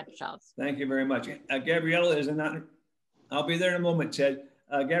so much, Charles. Thank you very much. Gabriella is I'll be there in a moment, Ted.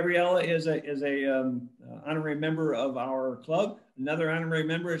 Gabriella is a honorary member of our club. Another honorary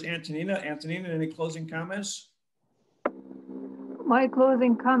member is Antonina. Antonina, any closing comments? My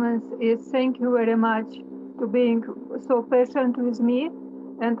closing comments is thank you very much to being so patient with me.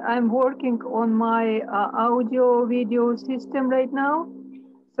 And I'm working on my audio video system right now.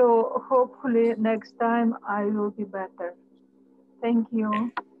 So hopefully next time I will be better. Thank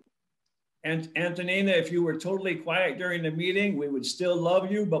you. And Antonina, if you were totally quiet during the meeting, we would still love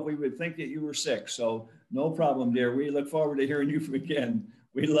you, but we would think that you were sick. So no problem, dear. We look forward to hearing you again.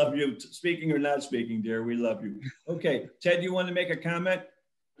 We love you, speaking or not speaking, dear. We love you. Okay, Ted, you want to make a comment?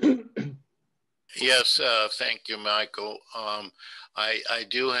 Yes, thank you, Michael. I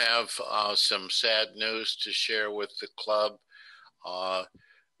do have some sad news to share with the club.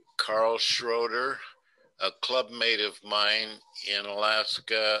 Carl Schroeder, a club mate of mine in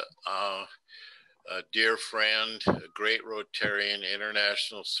Alaska, a dear friend, a great Rotarian,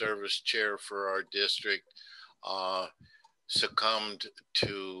 international service chair for our district, succumbed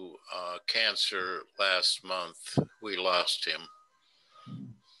to cancer last month. We lost him.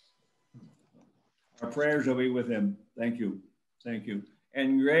 Our prayers will be with him. Thank you. Thank you.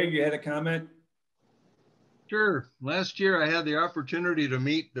 And Greg, you had a comment? Sure. Last year, I had the opportunity to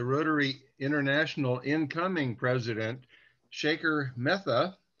meet the Rotary International incoming president, Shaker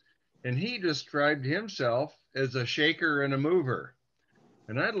Metha, and he described himself as a shaker and a mover.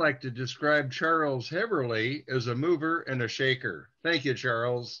 And I'd like to describe Charles Heberle as a mover and a shaker. Thank you,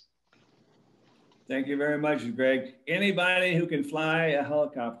 Charles. Thank you very much, Greg. Anybody who can fly a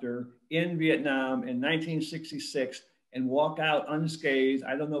helicopter in Vietnam in 1966 and walk out unscathed,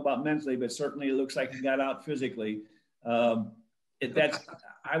 I don't know about mentally, but certainly it looks like he got out physically.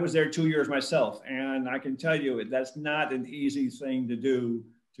 I was there 2 years myself, and I can tell you that's not an easy thing to do,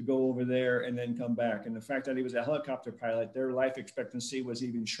 to go over there and then come back. And the fact that he was a helicopter pilot, their life expectancy was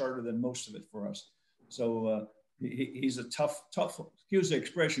even shorter than most of it for us. So he's a tough, excuse the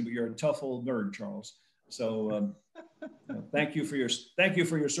expression, but you're a tough old nerd, Charles. So thank you for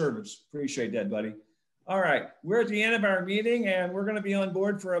your service. Appreciate that, buddy. All right, we're at the end of our meeting, and we're going to be on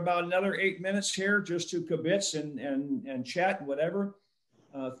board for about another 8 minutes here, just to kibitz and chat and whatever.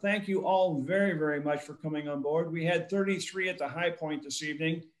 Thank you all very, very much for coming on board. We had 33 at the high point this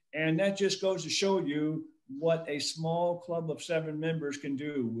evening, and that just goes to show you what a small club of 7 members can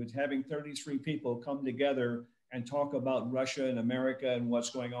do with having 33 people come together and talk about Russia and America and what's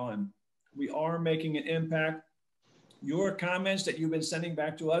going on. We are making an impact. Your comments that you've been sending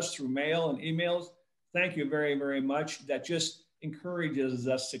back to us through mail and emails, thank you very, very much. That just encourages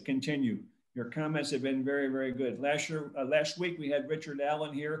us to continue. Your comments have been very, very good. Last week we had Richard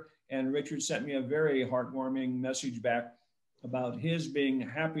Allen here, and Richard sent me a very heartwarming message back about his being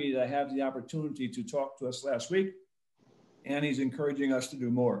happy to have the opportunity to talk to us last week, and he's encouraging us to do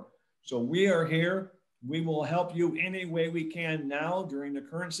more. So we are here. We will help you any way we can now during the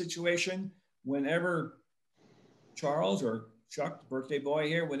current situation. Whenever Charles or Chuck, the birthday boy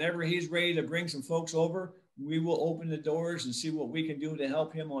here, whenever he's ready to bring some folks over, we will open the doors and see what we can do to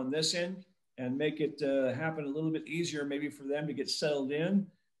help him on this end and make it happen a little bit easier maybe for them to get settled in.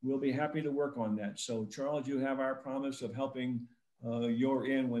 We'll be happy to work on that. So Charles, you have our promise of helping your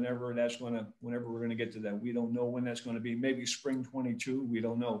in whenever we're gonna get to that. We don't know when that's gonna be, maybe spring 22, we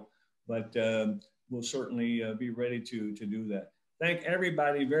don't know, but we'll certainly be ready to do that. Thank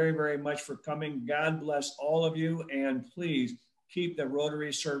everybody very, very much for coming. God bless all of you, and please keep the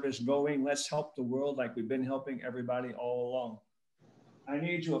Rotary service going. Let's help the world like we've been helping everybody all along. I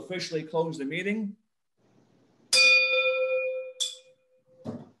need to officially close the meeting.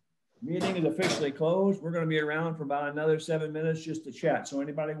 Meeting is officially closed. We're going to be around for about another 7 minutes just to chat. So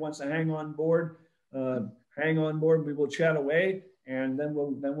anybody wants to hang on board. We will chat away, and then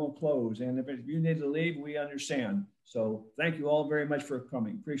we'll close. And if you need to leave, we understand. So thank you all very much for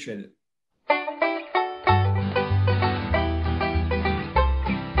coming. Appreciate it.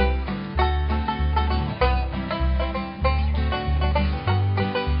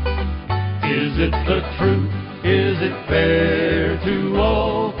 Is it the truth? Is it fair to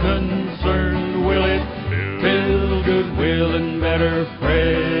all concerned? Will it build goodwill and better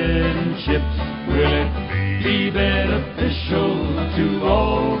friendships? Will it be beneficial to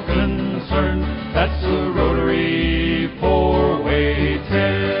all concerned? That's a Rotary four-way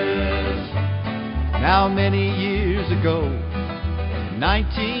test. Now many years ago, in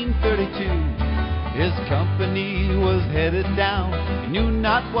 1932, his company was headed down, he knew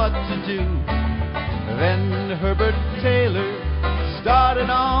not what to do. Then Herbert Taylor started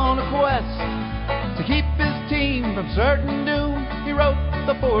on a quest to keep his team from certain doom. He wrote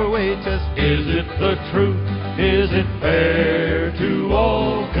the four-way test. Is it the truth? Is it fair to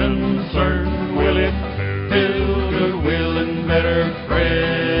all concerned? Will it build goodwill and better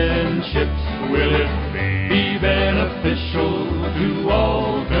friendships? Will it be beneficial to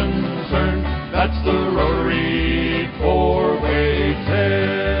all concerned? That's the Rotary four-way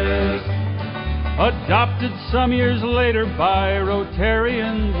test. Adopted some years later by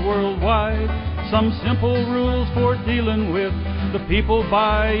Rotarians worldwide, some simple rules for dealing with the people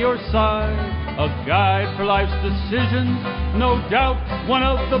by your side. A guide for life's decisions, no doubt one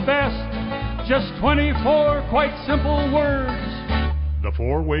of the best. Just 24 quite simple words. The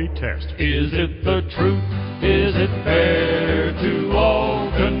four-way test. Is it the truth? Is it fair to all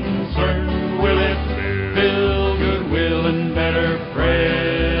concerned? Will it build goodwill and better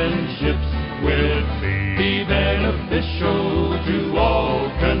friendships? Will it be beneficial to all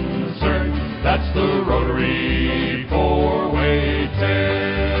concerned?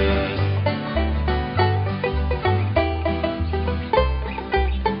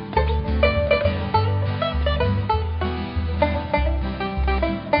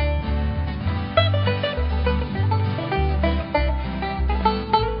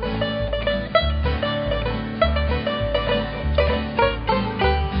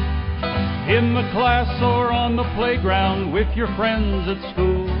 on the playground with your friends at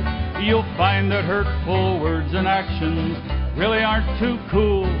school, you'll find that hurtful words and actions really aren't too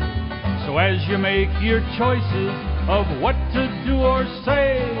cool. So as you make your choices of what to do or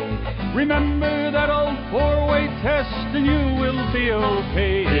say, remember that old four-way test and you will be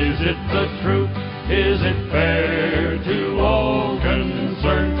okay. Is it the truth? Is it fair to all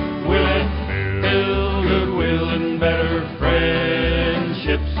concerned? Will it build goodwill and better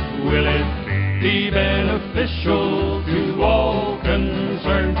friendships? Will it be beneficial